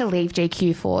 She's about to leave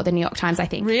GQ for the New York Times, I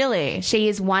think. Really? She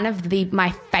is one of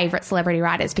my favourite celebrity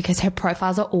writers because her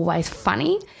profiles are always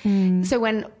funny. So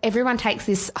when everyone takes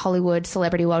this Hollywood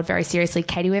celebrity world very seriously,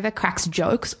 Katie Weaver cracks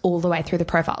jokes all the way through the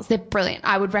profiles. They're brilliant.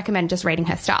 I would recommend just reading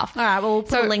her stuff. All right, well, we'll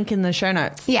put a link in the show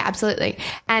notes. Yeah, absolutely.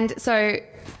 And so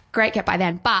great get by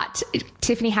then. But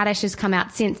Tiffany Haddish has come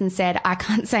out since and said, I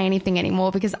can't say anything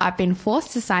anymore because I've been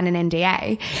forced to sign an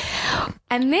NDA.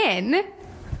 And then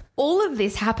all of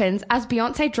this happens as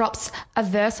Beyonce drops a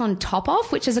verse on Top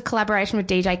Off, which is a collaboration with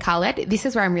DJ Khaled. This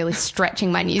is where I'm really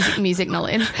stretching my music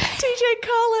knowledge. DJ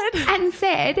Khaled. And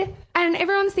said, and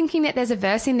everyone's thinking that there's a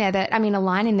verse in there a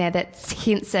line in there that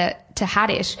hints to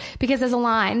Haddish, because there's a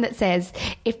line that says,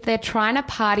 if they're trying to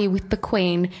party with the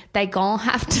Queen, they gon'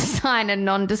 have to sign a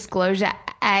non-disclosure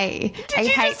I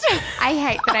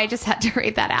hate that I just had to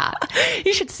read that out.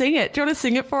 You should sing it. Do you want to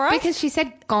sing it for us? Because she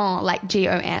said gon, like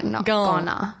G-O-N, not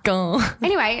gonna. Gon.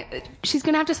 Anyway, she's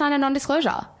going to have to sign a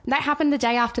non-disclosure. That happened the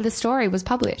day after the story was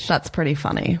published. That's pretty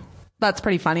funny.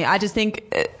 I just think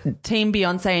Team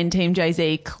Beyonce and Team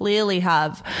Jay-Z clearly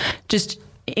have just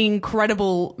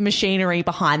incredible machinery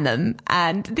behind them.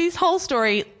 And this whole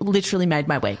story literally made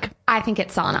my week. I think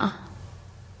it's Sana.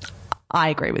 I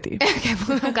agree with you. Okay,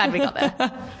 well, I'm glad we got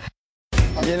there.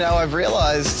 You know, I've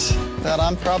realized that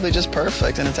I'm probably just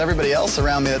perfect and it's everybody else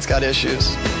around me that's got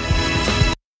issues.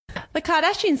 The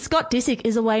Kardashian Scott Disick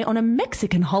is away on a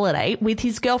Mexican holiday with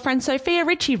his girlfriend Sofia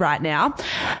Richie right now,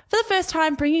 for the first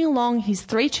time bringing along his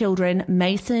 3 children,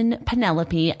 Mason,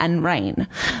 Penelope and Rain.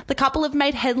 The couple have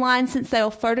made headlines since they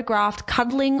were photographed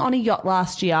cuddling on a yacht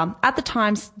last year. At the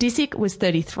time, Disick was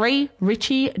 33,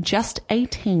 Richie just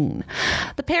 18.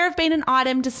 The pair have been an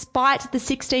item despite the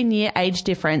 16-year age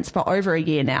difference for over a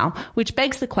year now, which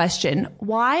begs the question,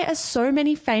 why are so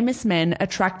many famous men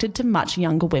attracted to much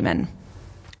younger women?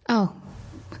 Oh.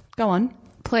 Go on.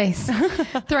 Please.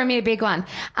 Throw me a big one.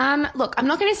 Look, I'm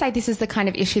not going to say this is the kind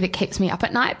of issue that keeps me up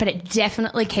at night, but it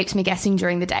definitely keeps me guessing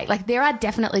during the day. Like, there are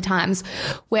definitely times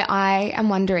where I am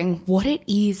wondering what it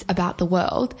is about the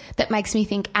world that makes me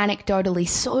think anecdotally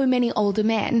so many older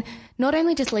men not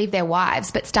only just leave their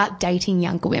wives, but start dating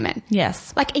younger women.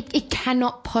 Yes. Like, it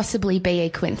cannot possibly be a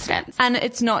coincidence. And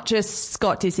it's not just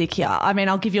Scott Disick here. I mean,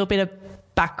 I'll give you a bit of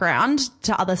background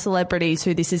to other celebrities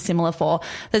who this is similar for.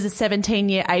 There's a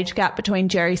 17-year age gap between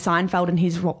Jerry Seinfeld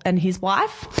and his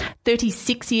wife,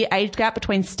 36-year age gap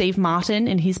between Steve Martin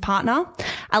and his partner.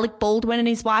 Alec Baldwin and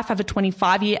his wife have a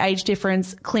 25-year age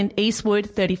difference. Clint Eastwood,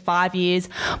 35 years.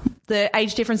 The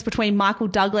age difference between Michael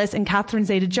Douglas and Catherine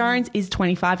Zeta-Jones is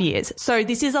 25 years. So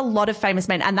this is a lot of famous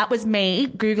men, and that was me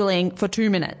Googling for 2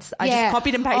 minutes. I just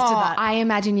copied and pasted that. I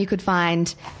imagine you could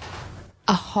find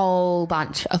a whole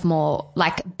bunch of more,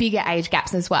 like, bigger age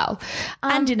gaps as well.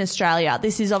 And in Australia.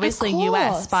 This is obviously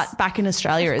US, but back in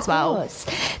Australia as well.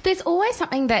 There's always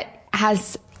something that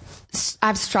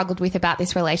I've struggled with about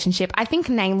this relationship. I think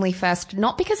namely first,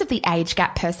 not because of the age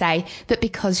gap per se, but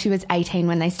because she was 18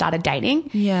 when they started dating.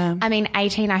 Yeah. I mean,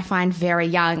 18 I find very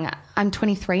young. I'm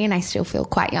 23 and I still feel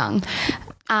quite young.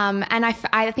 And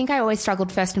I think I always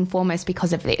struggled first and foremost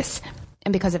because of this.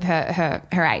 And because of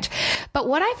her age. But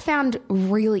what I found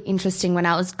really interesting when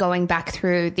I was going back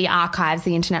through the archives,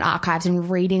 the internet archives, and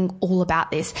reading all about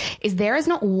this is there is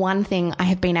not one thing I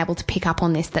have been able to pick up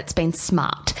on this that's been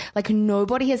smart. Like,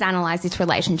 nobody has analysed this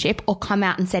relationship or come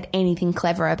out and said anything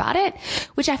clever about it,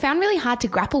 which I found really hard to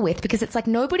grapple with, because it's like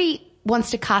nobody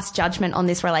wants to cast judgment on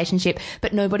this relationship,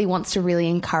 but nobody wants to really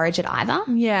encourage it either.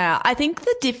 Yeah, I think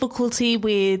the difficulty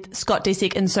with Scott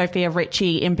Disick and Sofia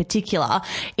Richie in particular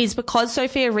is because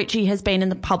Sofia Richie has been in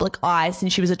the public eye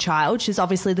since she was a child. She's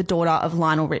obviously the daughter of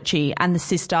Lionel Richie and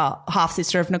the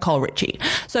half-sister of Nicole Richie.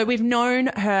 So we've known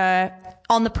her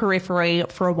on the periphery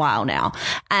for a while now.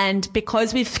 And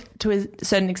because we've, to a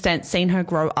certain extent, seen her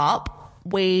grow up,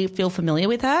 we feel familiar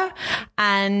with her.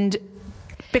 And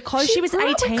because she was 18.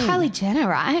 With Kylie Jenner,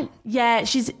 right? Yeah,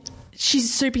 she's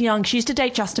super young. She used to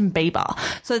date Justin Bieber.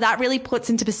 So that really puts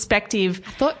into perspective.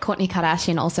 I thought Kourtney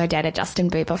Kardashian also dated Justin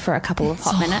Bieber for a couple of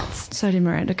hot minutes. So did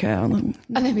Miranda Kerr. And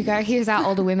there we go. Here's our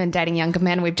older women dating younger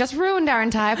men. We've just ruined our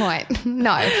entire point.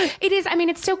 No, it is. I mean,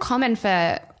 it's still common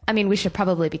for... I mean, we should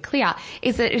probably be clear,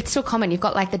 is that it's still common. You've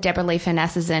got like the Deborah Lee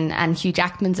Finesses and Hugh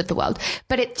Jackmans of the world.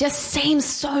 But it just seems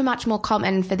so much more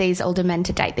common for these older men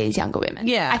to date these younger women.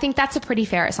 Yeah. I think that's a pretty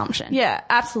fair assumption. Yeah,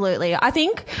 absolutely. I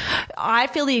think I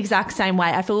feel the exact same way.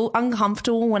 I feel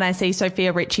uncomfortable when I see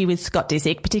Sofia Richie with Scott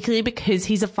Disick, particularly because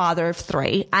he's a father of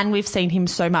 3 and we've seen him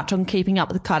so much on Keeping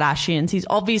Up with the Kardashians. He's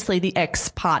obviously the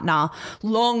ex-partner,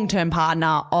 long-term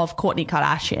partner of Kourtney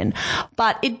Kardashian.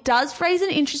 But it does raise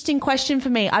an interesting question for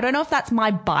me. I I don't know if that's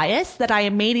my bias, that I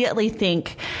immediately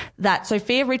think that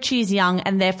Sophia Richie is young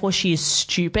and therefore she is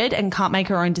stupid and can't make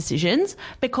her own decisions,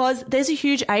 because there's a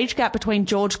huge age gap between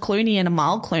George Clooney and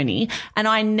Amal Clooney, and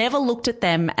I never looked at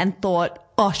them and thought,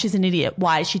 oh, she's an idiot.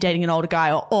 Why is she dating an older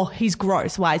guy? Or, oh, he's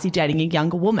gross. Why is he dating a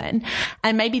younger woman?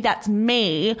 And maybe that's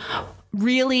me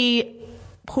really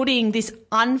putting this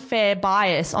unfair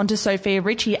bias onto Sophia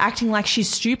Richie, acting like she's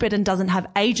stupid and doesn't have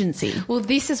agency. Well,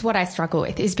 this is what I struggle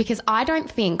with, is because I don't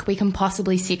think we can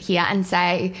possibly sit here and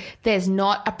say there's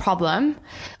not a problem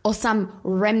or some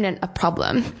remnant of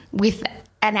problem with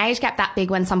an age gap that big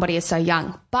when somebody is so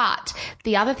young. But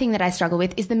the other thing that I struggle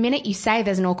with is the minute you say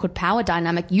there's an awkward power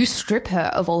dynamic, you strip her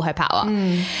of all her power.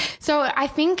 So I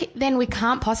think then we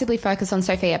can't possibly focus on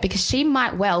Sophia, because she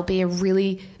might well be a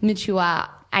really mature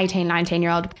 18,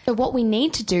 19-year-old. So what we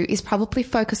need to do is probably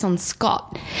focus on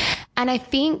Scott. And I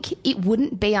think it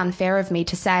wouldn't be unfair of me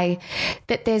to say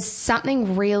that there's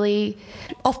something really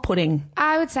off-putting.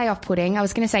 I would say off-putting. I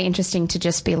was going to say interesting to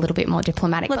just be a little bit more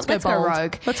diplomatic. Let's go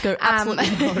rogue. Let's go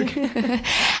absolutely rogue.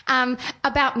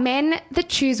 About men that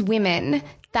choose women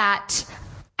that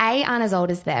A, aren't as old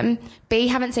as them, B,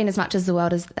 haven't seen as much as the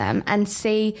world as them, and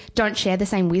C, don't share the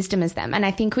same wisdom as them. And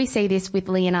I think we see this with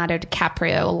Leonardo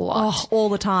DiCaprio a lot. Oh, all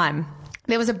the time.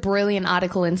 There was a brilliant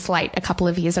article in Slate a couple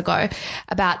of years ago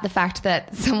about the fact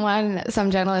that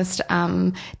some journalist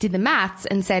did the maths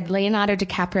and said Leonardo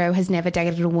DiCaprio has never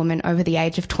dated a woman over the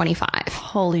age of 25.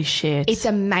 Holy shit. It's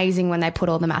amazing when they put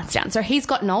all the maths down. So he's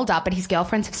gotten older, but his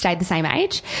girlfriends have stayed the same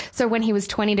age. So when he was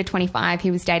 20 to 25,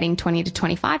 he was dating 20 to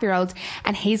 25-year-olds,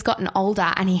 and he's gotten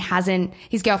older and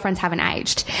his girlfriends haven't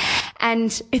aged.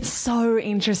 And it's so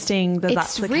interesting that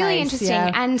that's the case. It's really interesting.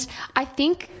 Yeah. And I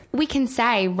think we can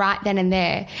say right then and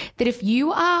there that if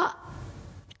you are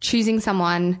choosing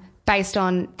someone based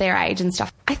on their age and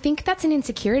stuff, I think that's an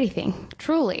insecurity thing,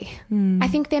 truly. I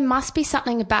think there must be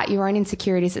something about your own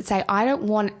insecurities that say, I don't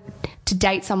want to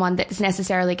date someone that's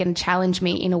necessarily going to challenge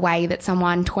me in a way that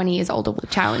someone 20 years older will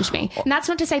challenge me. And that's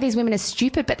not to say these women are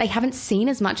stupid, but they haven't seen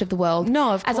as much of the world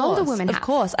as older women have. Of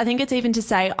course. I think it's even to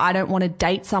say I don't want to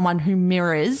date someone who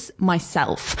mirrors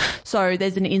myself. So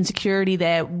there's an insecurity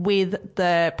there with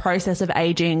the process of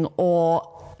aging or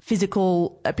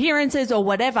physical appearances or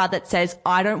whatever that says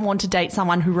I don't want to date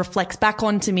someone who reflects back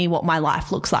onto me what my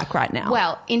life looks like right now.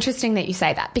 Well, interesting that you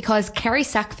say that, because Kerry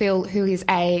Sackville, who is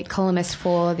a columnist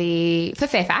for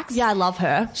Fairfax. Yeah, I love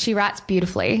her. She writes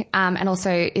beautifully and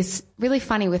also is really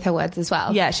funny with her words as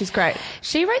well. Yeah, she's great.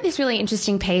 She wrote this really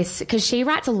interesting piece because she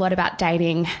writes a lot about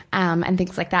dating and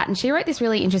things like that. And she wrote this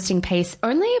really interesting piece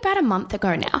only about a month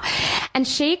ago now. And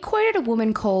she quoted a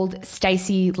woman called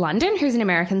Stacey London, who's an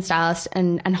American stylist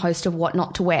and host of What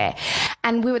Not to Wear.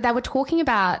 And they were talking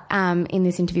about in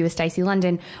this interview with Stacey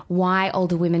London why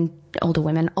older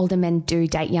men do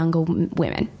date younger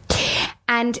women.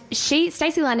 And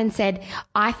Stacey London said,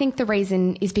 I think the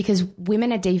reason is because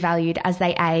women are devalued as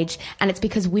they age, and it's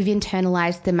because we've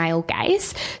internalized the male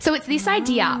gaze. So it's this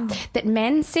idea that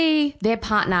men see their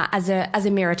partner as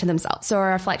a mirror to themselves or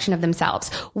a reflection of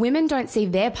themselves. Women don't see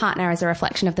their partner as a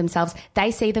reflection of themselves.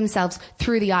 They see themselves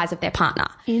through the eyes of their partner.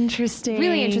 Interesting.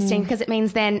 Really interesting, because it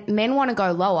means then men want to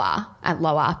go lower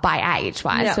by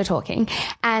age-wise, we're talking.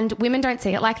 And women don't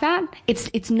see it like that.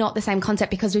 It's not the same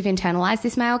concept because we've internalized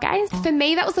this male gaze. For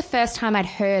me, that was the first time I'd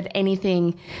heard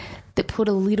anything that put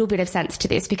a little bit of sense to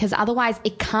this, because otherwise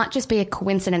it can't just be a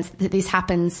coincidence that this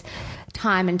happens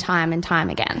time and time and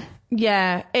time again.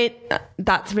 Yeah,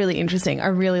 that's really interesting. I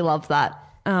really love that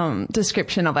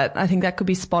description of it. I think that could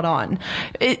be spot on.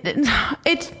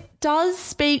 It does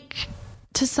speak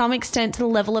to some extent to the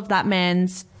level of that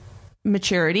man's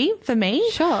maturity for me.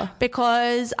 Sure.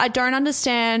 Because I don't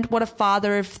understand what a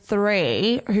father of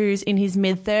 3 who's in his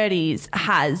mid-30s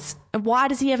has. Why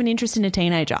does he have an interest in a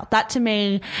teenager? That to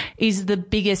me is the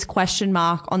biggest question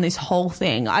mark on this whole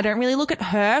thing. I don't really look at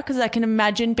her because I can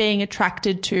imagine being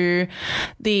attracted to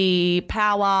the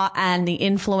power and the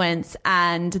influence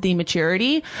and the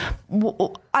maturity.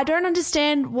 I don't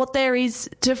understand what there is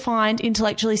to find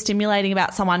intellectually stimulating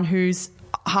about someone who's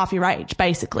half your age,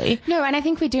 basically. No, and I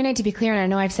think we do need to be clear, and I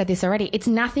know I've said this already, it's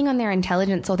nothing on their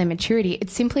intelligence or their maturity.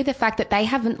 It's simply the fact that they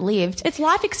haven't lived. It's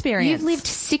life experience. You've lived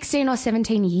 16 or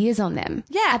 17 years on them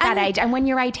at that age. And when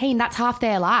you're 18, that's half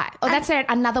their life. Or that's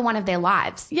another one of their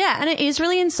lives. Yeah, and it is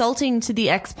really insulting to the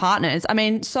ex-partners. I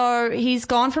mean, so he's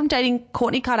gone from dating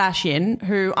Kourtney Kardashian,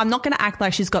 who I'm not going to act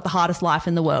like she's got the hardest life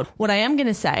in the world. What I am going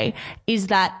to say is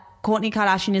that Kourtney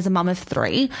Kardashian is a mum of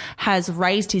 3, has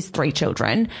raised his 3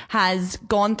 children, has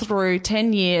gone through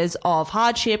 10 years of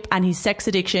hardship and his sex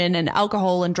addiction and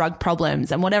alcohol and drug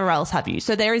problems and whatever else have you.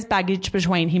 So there is baggage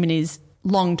between him and his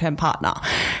long-term partner.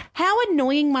 How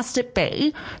annoying must it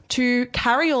be to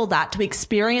carry all that, to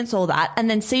experience all that, and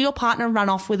then see your partner run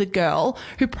off with a girl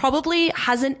who probably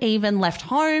hasn't even left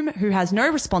home, who has no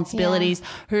responsibilities,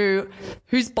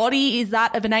 whose body is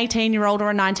that of an 18-year-old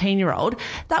or a 19-year-old?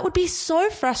 That would be so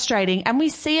frustrating. And we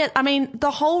see it. I mean,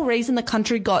 the whole reason the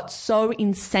country got so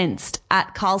incensed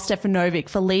at Karl Stefanovic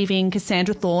for leaving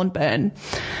Cassandra Thornburn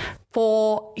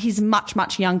for his much,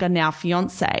 much younger now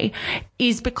fiance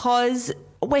is because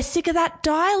we're sick of that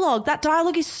dialogue. That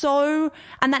dialogue is so,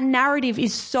 and that narrative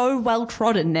is so well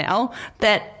trodden now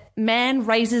that man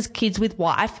raises kids with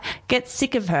wife, gets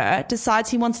sick of her, decides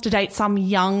he wants to date some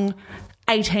young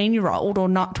 18-year-old or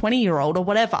not 20-year-old or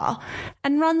whatever,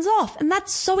 and runs off. And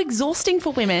that's so exhausting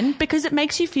for women because it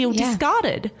makes you feel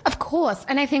discarded. Of course.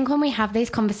 And I think when we have these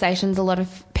conversations, a lot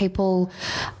of people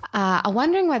are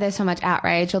wondering why there's so much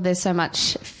outrage or there's so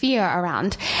much fear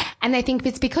around. And they think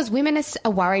it's because women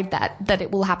are worried that it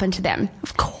will happen to them.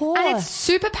 Of course. And it's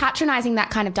super patronizing, that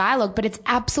kind of dialogue, but it's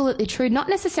absolutely true. Not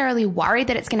necessarily worried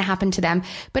that it's going to happen to them,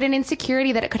 but an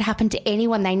insecurity that it could happen to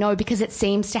anyone they know because it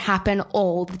seems to happen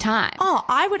all the time. Oh,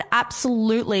 I would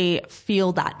absolutely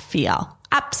feel that fear.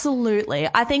 Absolutely.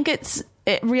 I think it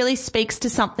really speaks to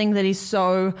something that is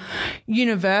so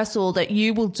universal, that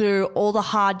you will do all the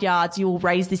hard yards, you will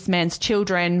raise this man's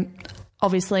children.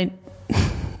 Obviously,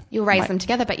 you'll raise them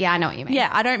together, but yeah, I know what you mean. Yeah,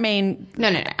 I don't mean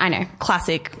no, I know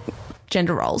classic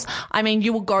gender roles. I mean,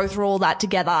 you will go through all that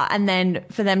together, and then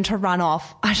for them to run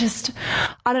off, I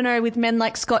don't know, with men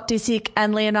like Scott Disick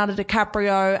and Leonardo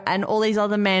DiCaprio and all these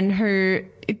other men who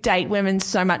date women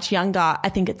so much younger, I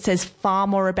think it says far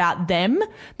more about them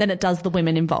than it does the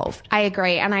women involved. I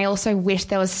agree. And I also wish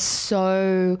there was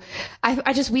I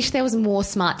just wish there was more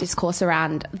smart discourse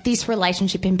around this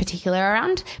relationship in particular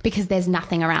around, because there's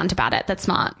nothing around about it that's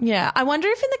smart. Yeah. I wonder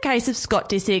if in the case of Scott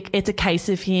Disick, it's a case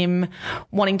of him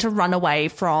wanting to run away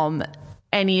from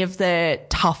any of the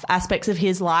tough aspects of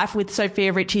his life. With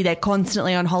Sophia Richie, they're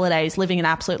constantly on holidays, living an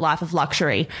absolute life of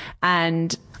luxury.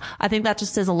 And I think that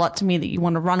just says a lot to me, that you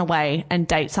want to run away and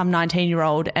date some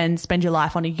 19-year-old and spend your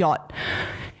life on a yacht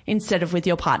instead of with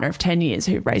your partner of 10 years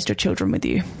who raised your children with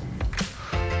you.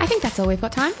 I think that's all we've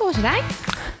got time for today.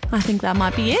 I think that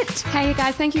might be it. Hey, you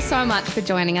guys, thank you so much for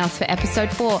joining us for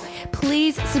episode 4.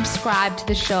 Please subscribe to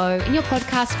the show in your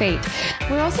podcast feed.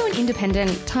 We're also an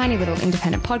independent, tiny little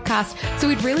independent podcast, so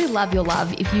we'd really love your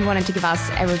love if you wanted to give us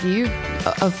a review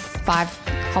of 5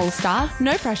 whole stars.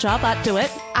 No pressure, but do it.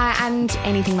 And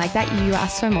anything like that, you are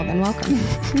so more than welcome.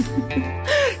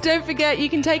 Don't forget, you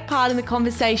can take part in the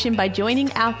conversation by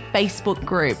joining our Facebook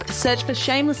group. Search for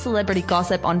Shameless Celebrity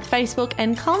Gossip on Facebook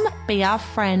and come be our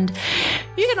friend.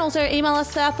 You can also email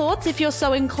us our thoughts if you're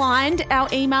so inclined. Our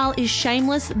email is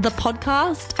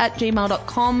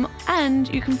shamelesthepodcast@gmail.com,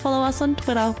 and you can follow us on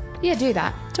Twitter. Yeah, do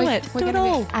that. Do it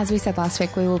all. As we said last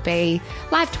week, we will be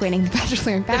live tweeting The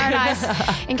Bachelor in Paradise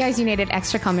in case you needed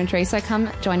extra commentary. So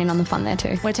come join in on the fun there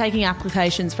too. We're taking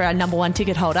applications for our number 1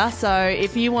 ticket holder. So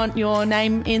if you want your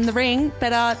name in the ring,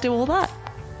 better do all that.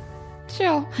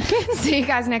 Sure. See you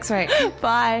guys next week.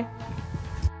 Bye.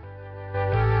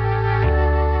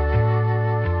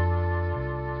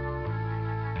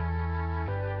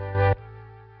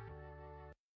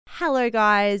 Hello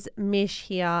guys, Mish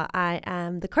here. I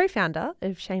am the co-founder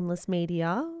of Shameless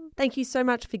Media. Thank you so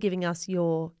much for giving us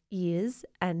your ears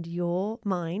and your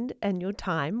mind and your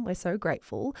time. We're so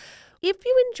grateful. If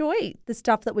you enjoy the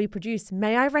stuff that we produce,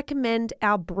 may I recommend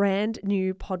our brand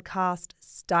new podcast,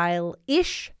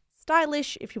 Style-ish.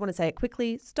 Stylish, if you want to say it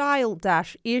quickly,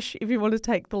 Style-ish, if you want to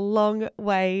take the long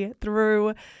way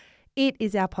through. It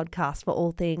is our podcast for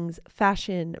all things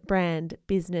fashion, brand,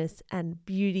 business, and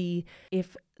beauty.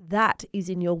 If that is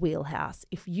in your wheelhouse,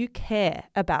 if you care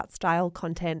about style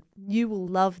content, you will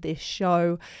love this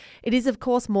show. It is, of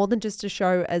course, more than just a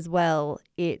show as well.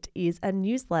 It is a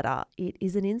newsletter. It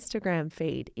is an Instagram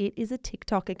feed. It is a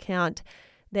TikTok account.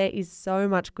 There is so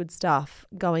much good stuff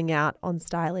going out on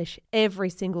Stylish every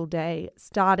single day,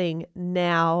 starting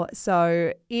now.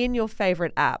 So in your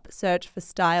favorite app, search for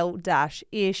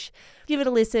Style-ish. Give it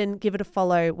a listen, give it a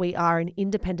follow. We are an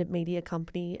independent media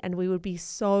company and we would be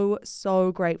so,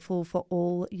 so grateful for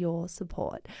all your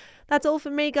support. That's all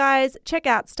from me, guys. Check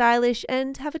out Stylish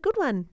and have a good one.